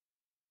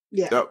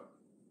 Yeah, yep.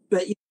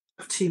 But you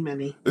have too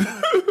many.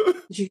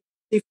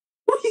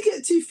 you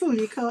get too full,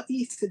 you can't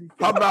eat anything.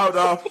 How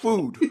about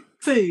food?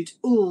 Food.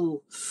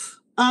 Ooh.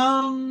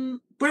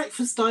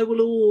 Breakfast, I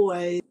will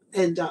always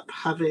end up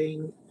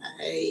having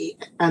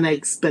an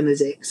Eggs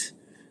Benedict.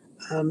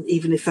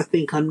 Even if I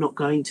think I'm not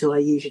going to, I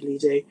usually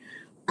do.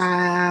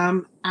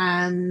 And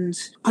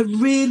I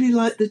really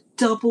like the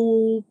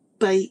double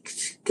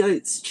baked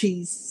goat's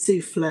cheese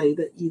souffle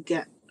that you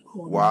get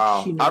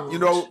on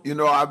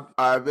Cunard.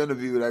 I've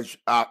interviewed,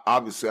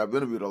 obviously I've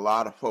interviewed a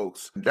lot of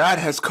folks. That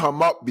has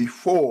come up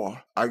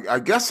before. I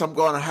guess I'm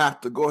going to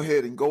have to go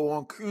ahead and go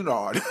on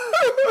Cunard.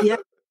 Yeah.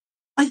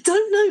 I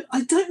don't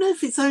know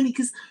if it's only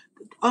because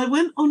I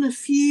went on a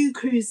few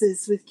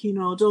cruises with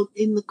Cunard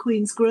in the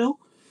Queen's Grill,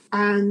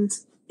 and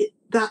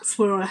that's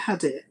where I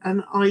had it.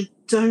 And I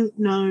don't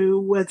know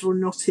whether or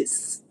not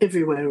it's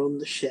everywhere on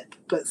the ship,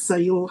 but so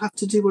you'll have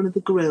to do one of the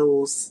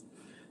grills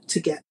to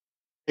get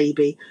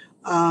maybe.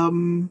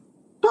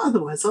 But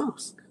otherwise,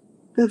 ask.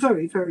 They're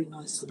very, very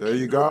nice. There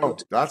you go.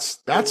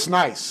 That's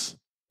nice.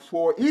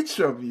 For each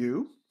of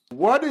you,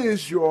 what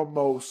is your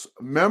most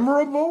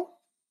memorable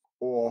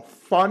or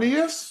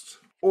funniest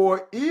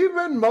or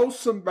even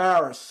most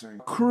embarrassing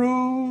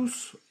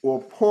cruise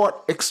or port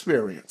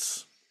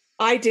experience?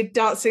 I did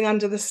Dancing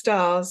Under the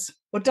Stars,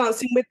 or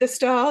Dancing with the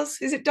Stars.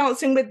 Is it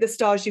Dancing with the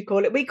Stars you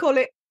call it? We call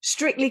it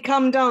Strictly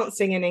Come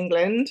Dancing in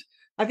England.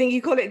 I think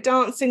you call it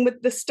Dancing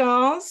with the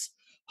Stars.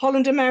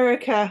 Holland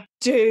America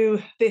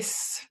do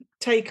this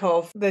take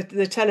of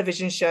the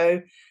television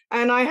show,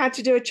 and I had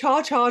to do a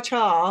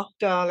cha-cha-cha,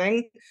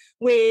 darling,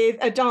 with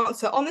a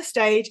dancer on the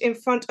stage in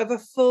front of a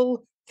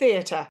full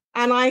theatre.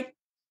 And I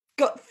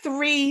got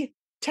 3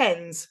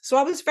 tens. So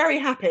I was very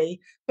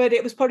happy, but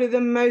it was probably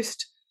the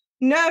most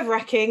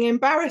nerve-wracking,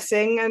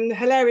 embarrassing, and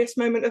hilarious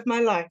moment of my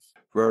life.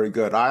 Very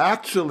good. I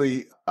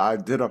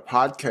did a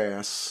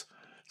podcast.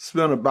 It's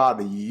been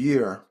about a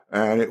year,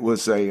 and it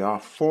was a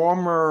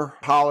former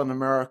Holland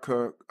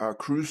America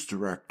cruise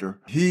director.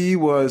 He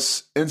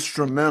was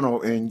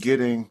instrumental in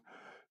getting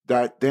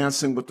that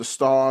Dancing with the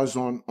Stars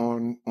on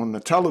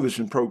the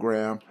television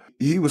program.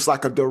 He was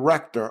like a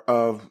director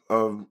of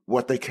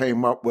what they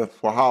came up with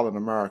for Holland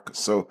America.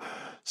 So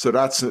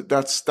that's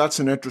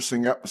an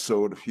interesting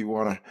episode if you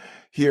want to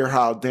hear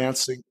how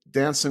Dancing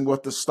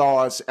with the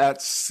Stars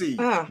at Sea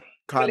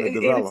kind of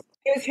developed.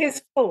 It was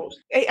his fault.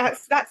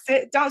 That's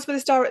it. Dance with the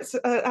Stars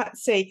at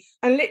Sea.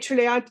 And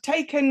literally, I'd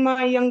taken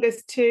my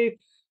youngest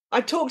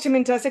I talked him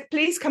into, I said,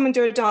 please come and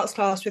do a dance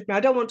class with me. I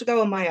don't want to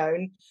go on my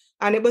own.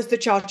 And it was the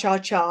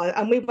cha-cha-cha.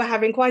 And we were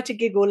having quite a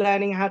giggle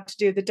learning how to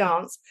do the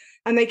dance.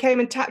 And they came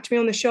and tapped me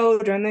on the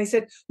shoulder and they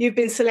said, you've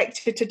been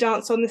selected to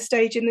dance on the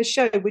stage in the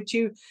show. Would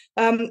you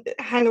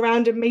hang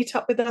around and meet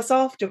up with us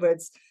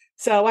afterwards?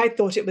 So I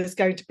thought it was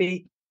going to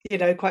be,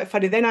 quite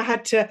funny. Then I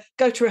had to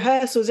go to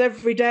rehearsals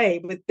every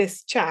day with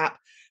this chap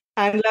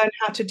and learn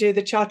how to do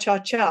the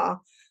cha-cha-cha.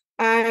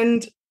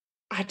 And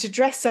I had to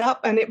dress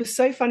up. And it was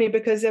so funny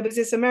because there was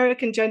this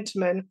American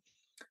gentleman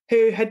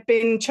who had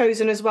been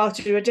chosen as well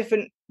to do a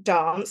different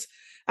dance.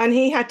 And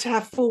he had to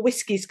have 4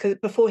 whiskeys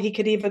before he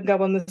could even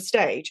go on the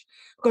stage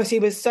because he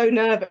was so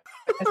nervous.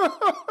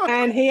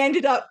 And he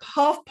ended up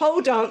half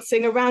pole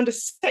dancing around a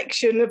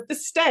section of the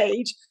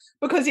stage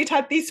because he'd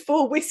had these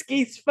 4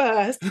 whiskeys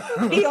first.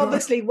 He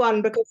obviously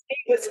won because he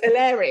was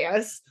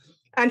hilarious.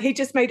 And he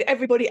just made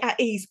everybody at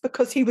ease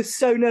because he was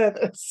so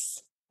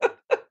nervous.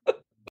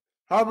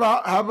 How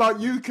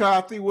about you,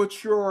 Kathy?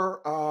 What's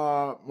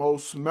your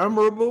most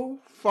memorable,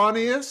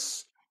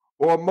 funniest,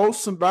 or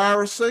most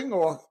embarrassing,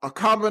 or a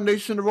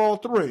combination of all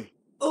 3?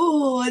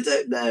 Oh, I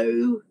don't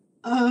know.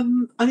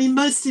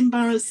 Most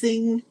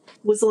embarrassing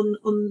was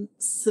on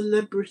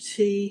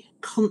Celebrity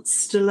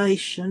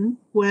Constellation,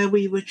 where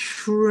we were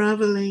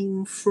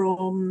travelling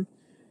from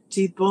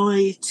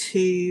Dubai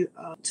to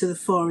the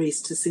Far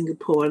East, to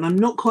Singapore. And I'm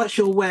not quite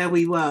sure where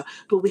we were,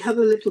 but we had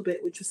a little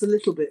bit, which was a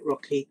little bit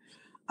rocky.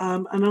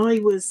 And I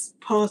was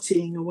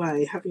partying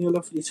away, having a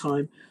lovely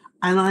time.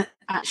 And I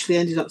actually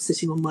ended up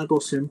sitting on my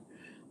bottom,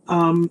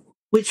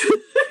 which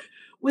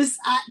was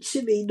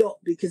actually not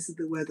because of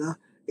the weather.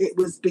 It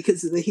was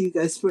because of the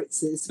Hugo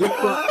Spritzes. But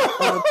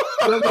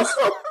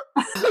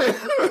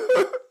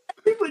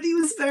Everybody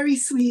was very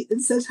sweet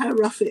and said how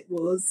rough it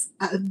was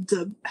and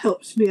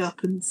helped me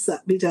up and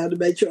sat me down and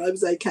made sure I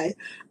was okay.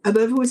 And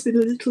I've always been a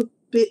little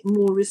bit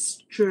more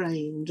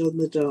restrained on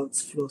the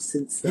dance floor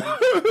since then.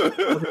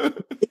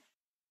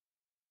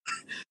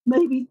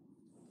 Maybe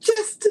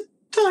just a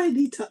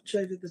tiny touch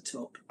over the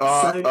top.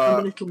 So I'm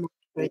a little more.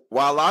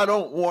 While I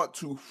don't want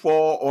to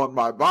fall on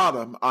my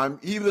bottom, I'm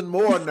even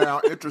more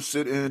now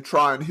interested in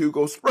trying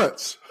Hugo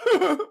Spritz.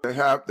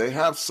 They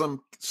have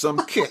some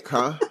kick,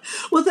 huh?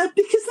 Well, they're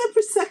because they're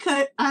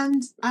Prosecco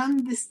and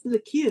this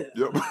liqueur.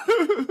 Yep.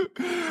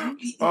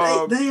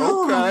 They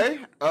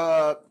are.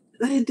 Okay.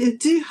 They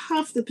do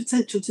have the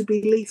potential to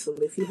be lethal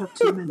if you have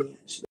too many,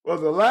 actually. Well,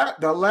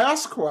 the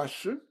last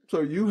question. So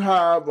you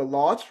have a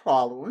large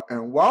following,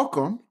 and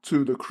welcome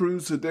to the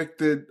Cruise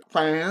Addicted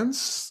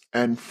fans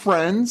and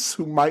friends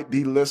who might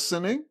be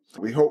listening.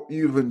 We hope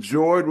you've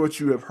enjoyed what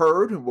you have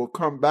heard, and we'll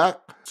come back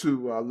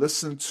to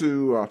listen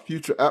to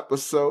future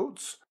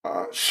episodes.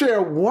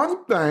 Share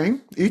one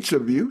thing, each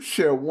of you,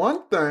 share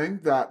one thing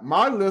that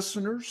my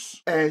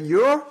listeners and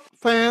your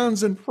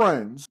fans and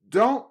friends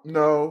don't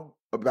know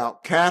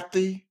about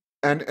Kathy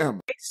and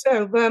Emma.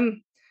 So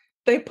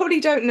they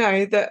probably don't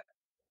know that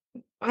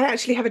I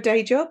actually have a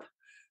day job.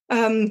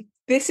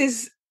 This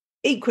is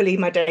equally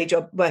my day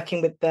job,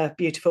 working with the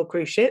beautiful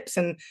cruise ships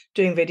and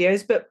doing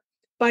videos. But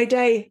by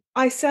day,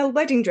 I sell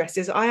wedding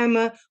dresses. I am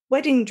a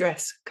wedding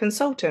dress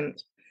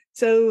consultant.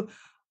 So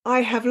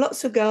I have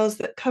lots of girls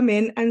that come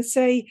in and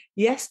say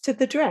yes to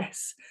the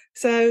dress.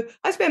 So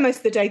I spend most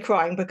of the day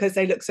crying because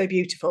they look so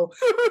beautiful.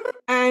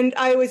 And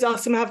I always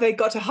ask them, have they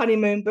got a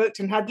honeymoon booked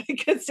and had they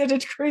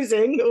considered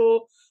cruising?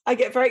 Or I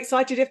get very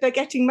excited if they're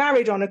getting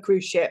married on a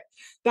cruise ship.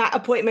 That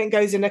appointment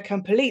goes in a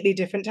completely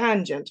different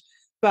tangent.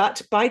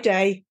 But by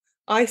day,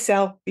 I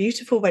sell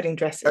beautiful wedding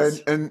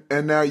dresses. And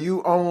now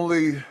you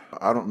only,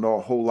 I don't know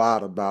a whole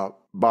lot about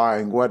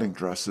buying wedding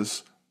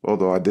dresses,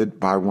 although I did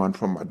buy one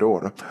for my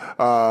daughter.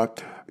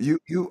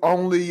 You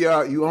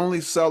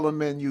only sell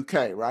them in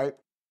UK, right?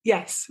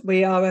 Yes,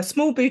 we are a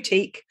small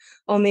boutique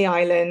on the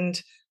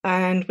island,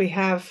 and we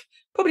have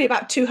probably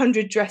about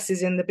 200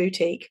 dresses in the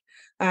boutique.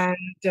 And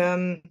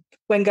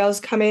when girls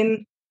come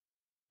in,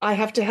 I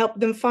have to help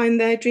them find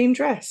their dream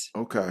dress.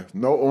 Okay.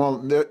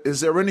 Is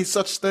there any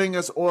such thing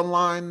as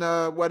online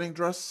wedding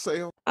dress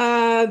sale?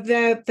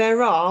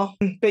 There are,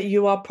 but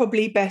you are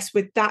probably best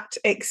with that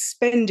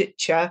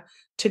expenditure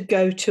to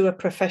go to a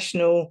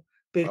professional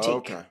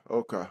boutique.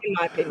 Okay. In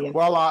my opinion.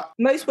 Well,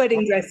 most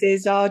wedding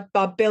dresses are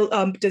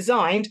built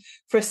designed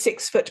for a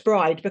 6-foot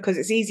bride because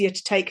it's easier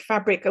to take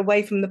fabric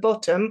away from the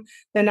bottom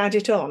than add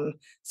it on.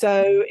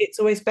 So it's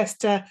always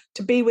best to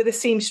be with a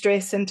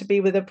seamstress and to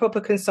be with a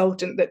proper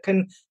consultant that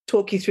can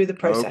talk you through the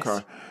process.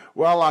 Okay.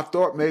 Well, I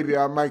thought maybe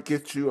I might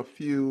get you a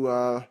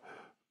few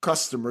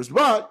customers,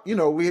 but you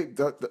know,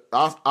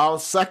 our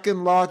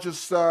second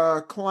largest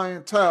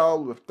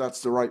clientele, if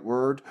that's the right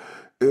word,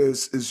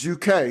 is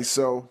UK.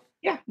 So.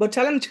 Yeah, well,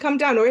 tell them to come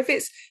down. Or if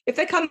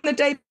they come the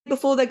day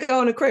before they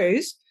go on a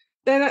cruise,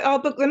 then I'll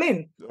book them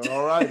in.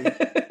 All righty.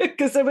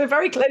 Because we're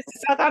very close to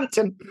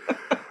Southampton.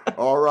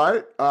 All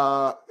right.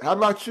 How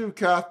about you,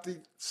 Kathy?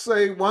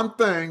 Say one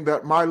thing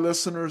that my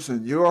listeners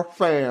and your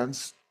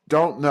fans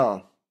don't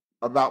know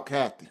about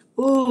Kathy.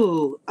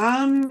 Oh,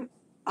 I'm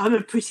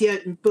a pretty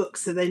open book,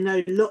 so they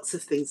know lots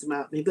of things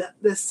about me. But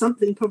there's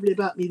something probably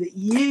about me that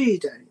you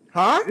don't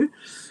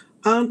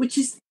know, which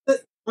is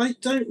that I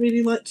don't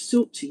really like to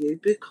talk to you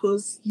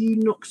because you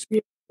knocked me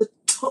off the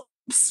top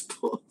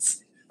spot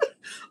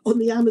on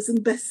the Amazon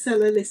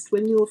bestseller list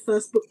when your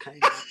first book came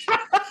out.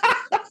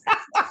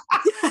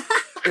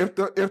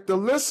 If the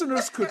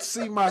listeners could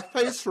see my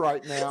face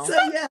right now. So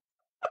yeah.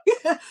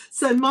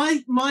 So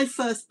my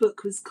first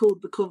book was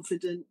called The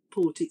Confident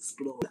Port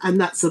Explorer,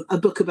 and that's a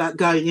book about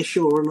going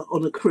ashore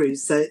on a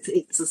cruise. So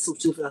it's a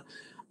sort of a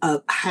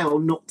how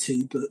not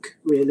to book,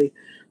 really.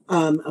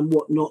 And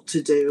what not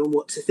to do and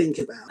what to think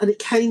about. And it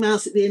came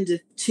out at the end of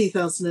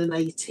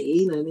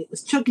 2018 and it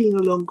was chugging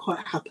along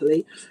quite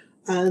happily.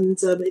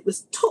 And it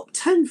was top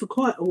 10 for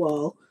quite a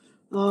while.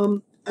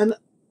 And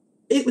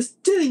it was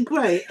doing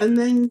great. And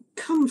then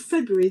come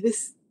February,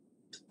 this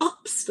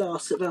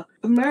upstart of an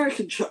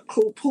American chap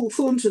called Paul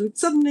Thornton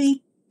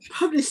suddenly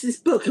published this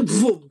book and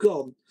boom,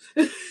 gone.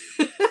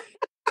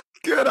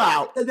 Get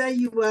out. And there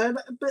you were.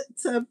 But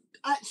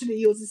actually,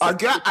 yours is. I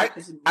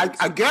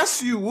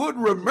guess you would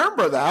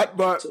remember that,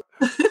 but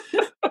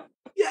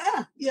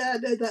yeah,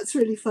 no, that's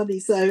really funny.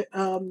 So,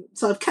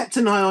 so I've kept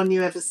an eye on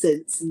you ever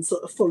since and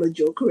sort of followed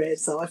your career.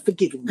 So I've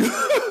forgiven you.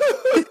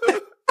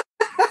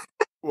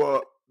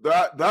 Well,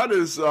 that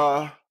is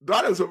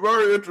a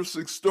very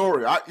interesting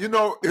story.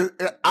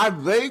 I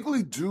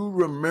vaguely do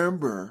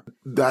remember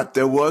that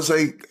there was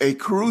a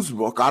cruise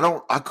book.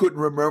 I couldn't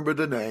remember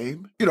the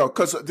name,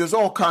 because there's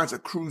all kinds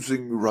of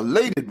cruising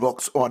related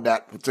books on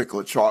that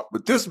particular chart.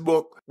 But this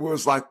book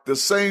was like the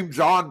same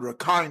genre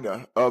kind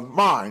of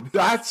mine.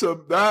 That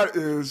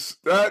is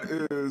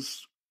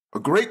a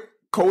great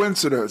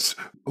coincidence.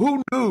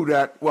 Who knew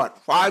that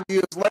 5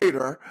 years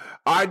later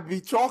I'd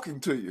be talking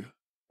to you?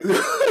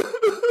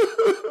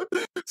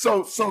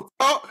 So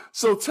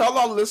tell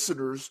our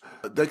listeners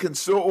they can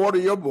still order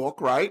your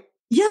book, right?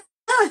 Yeah,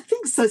 I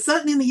think so.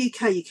 Certainly in the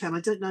UK you can.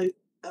 I don't know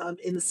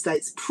in the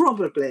States,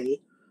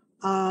 probably.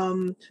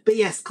 But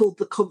yes, called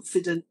The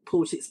Confident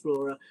Port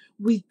Explorer.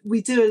 We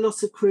do a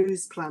lot of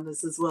cruise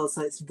planners as well,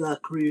 so it's The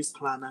Cruise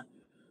Planner.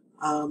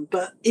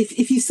 But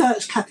if you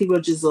search Kathy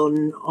Rogers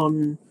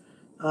on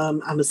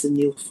Amazon,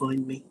 you'll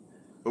find me.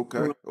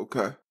 Okay.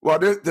 Well,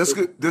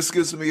 this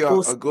gives me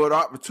a good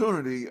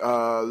opportunity,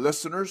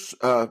 listeners.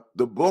 The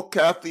book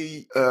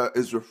Kathy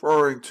is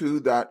referring to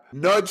that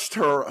nudged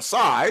her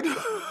aside.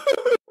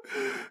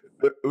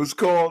 It's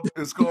called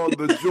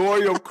The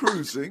Joy of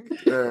Cruising,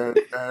 and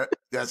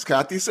as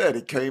Kathy said,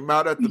 it came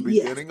out at the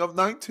beginning of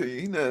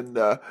 19, and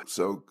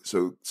so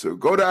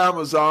go to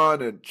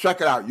Amazon and check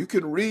it out. You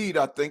can read,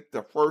 I think,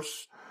 the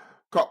first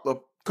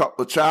couple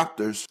of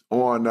chapters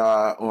on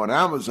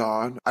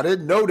Amazon. I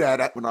didn't know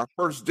that when I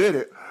first did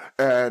it,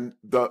 and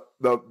the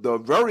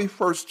very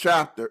first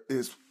chapter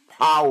is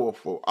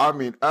powerful. I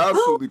mean,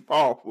 absolutely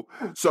powerful.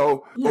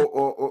 So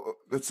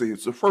let's see.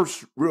 It's the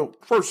first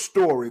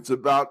story. It's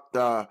about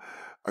a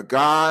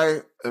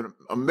guy, an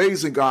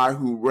amazing guy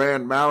who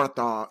ran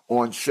marathon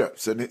on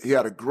ships, and he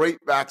had a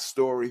great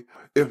backstory.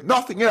 If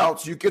nothing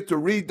else, you get to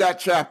read that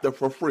chapter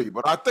for free.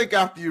 But I think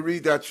after you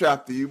read that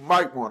chapter, you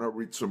might want to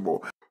read some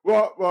more.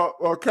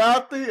 Well,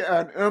 Kathy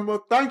and Emma,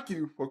 thank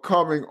you for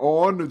coming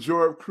on the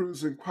Joy of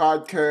Cruising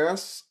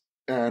podcast,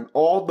 and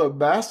all the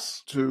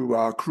best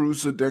to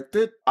Cruise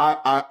Addicted.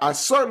 I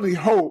certainly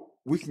hope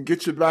we can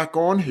get you back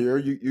on here.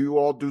 You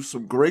all do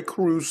some great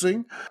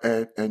cruising,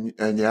 and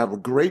you have a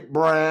great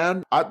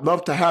brand. I'd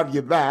love to have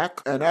you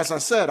back. And as I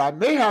said, I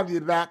may have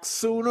you back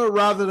sooner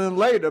rather than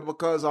later,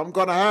 because I'm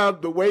going to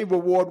have the Wave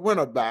Award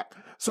winner back.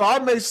 So I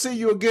may see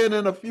you again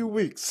in a few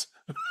weeks.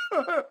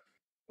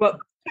 Well,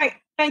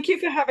 thank you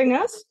for having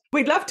us.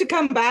 We'd love to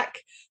come back,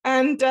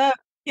 and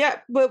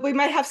we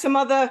may have some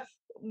other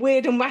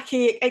weird and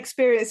wacky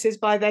experiences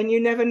by then.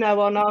 You never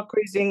know on our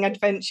cruising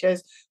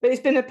adventures. But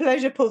it's been a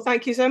pleasure, Paul.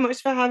 Thank you so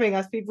much for having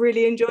us. We've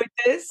really enjoyed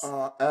this.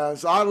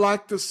 As I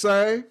like to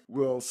say,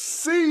 we'll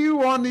see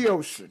you on the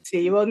ocean.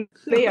 See you on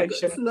the ocean.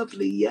 That's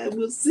lovely. Yeah,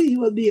 we'll see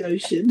you on the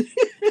ocean.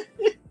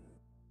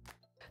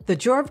 The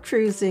Joy of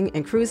Cruising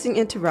and Cruising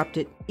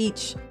Interrupted,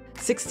 each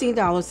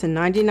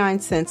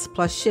 $16.99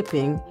 plus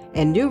shipping,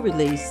 and new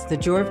release, The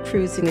Joy of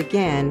Cruising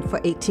Again,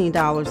 for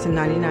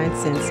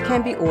 $18.99,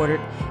 can be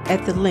ordered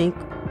at the link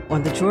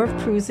on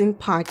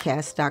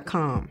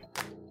thejoyofcruisingpodcast.com.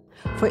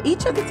 For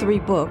each of the 3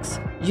 books,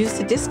 use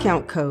the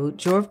discount code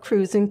Joy of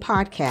Cruising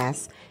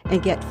Podcast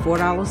and get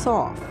 $4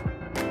 off.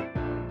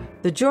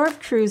 The Joy of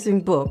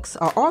Cruising books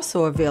are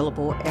also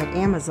available at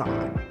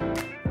Amazon.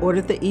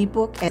 Order the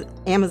ebook at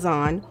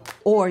Amazon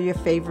or your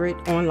favorite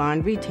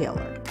online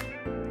retailer.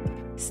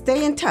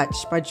 Stay in touch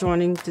by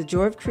joining the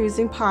Joy of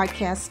Cruising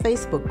Podcast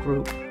Facebook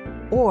group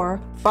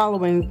or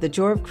following the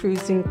Joy of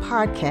Cruising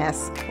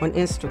Podcast on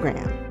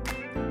Instagram.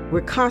 We're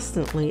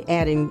constantly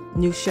adding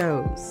new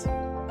shows.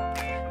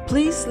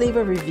 Please leave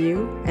a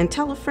review and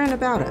tell a friend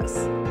about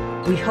us.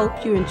 We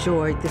hope you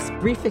enjoyed this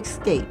brief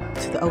escape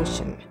to the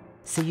ocean.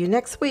 See you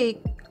next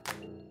week.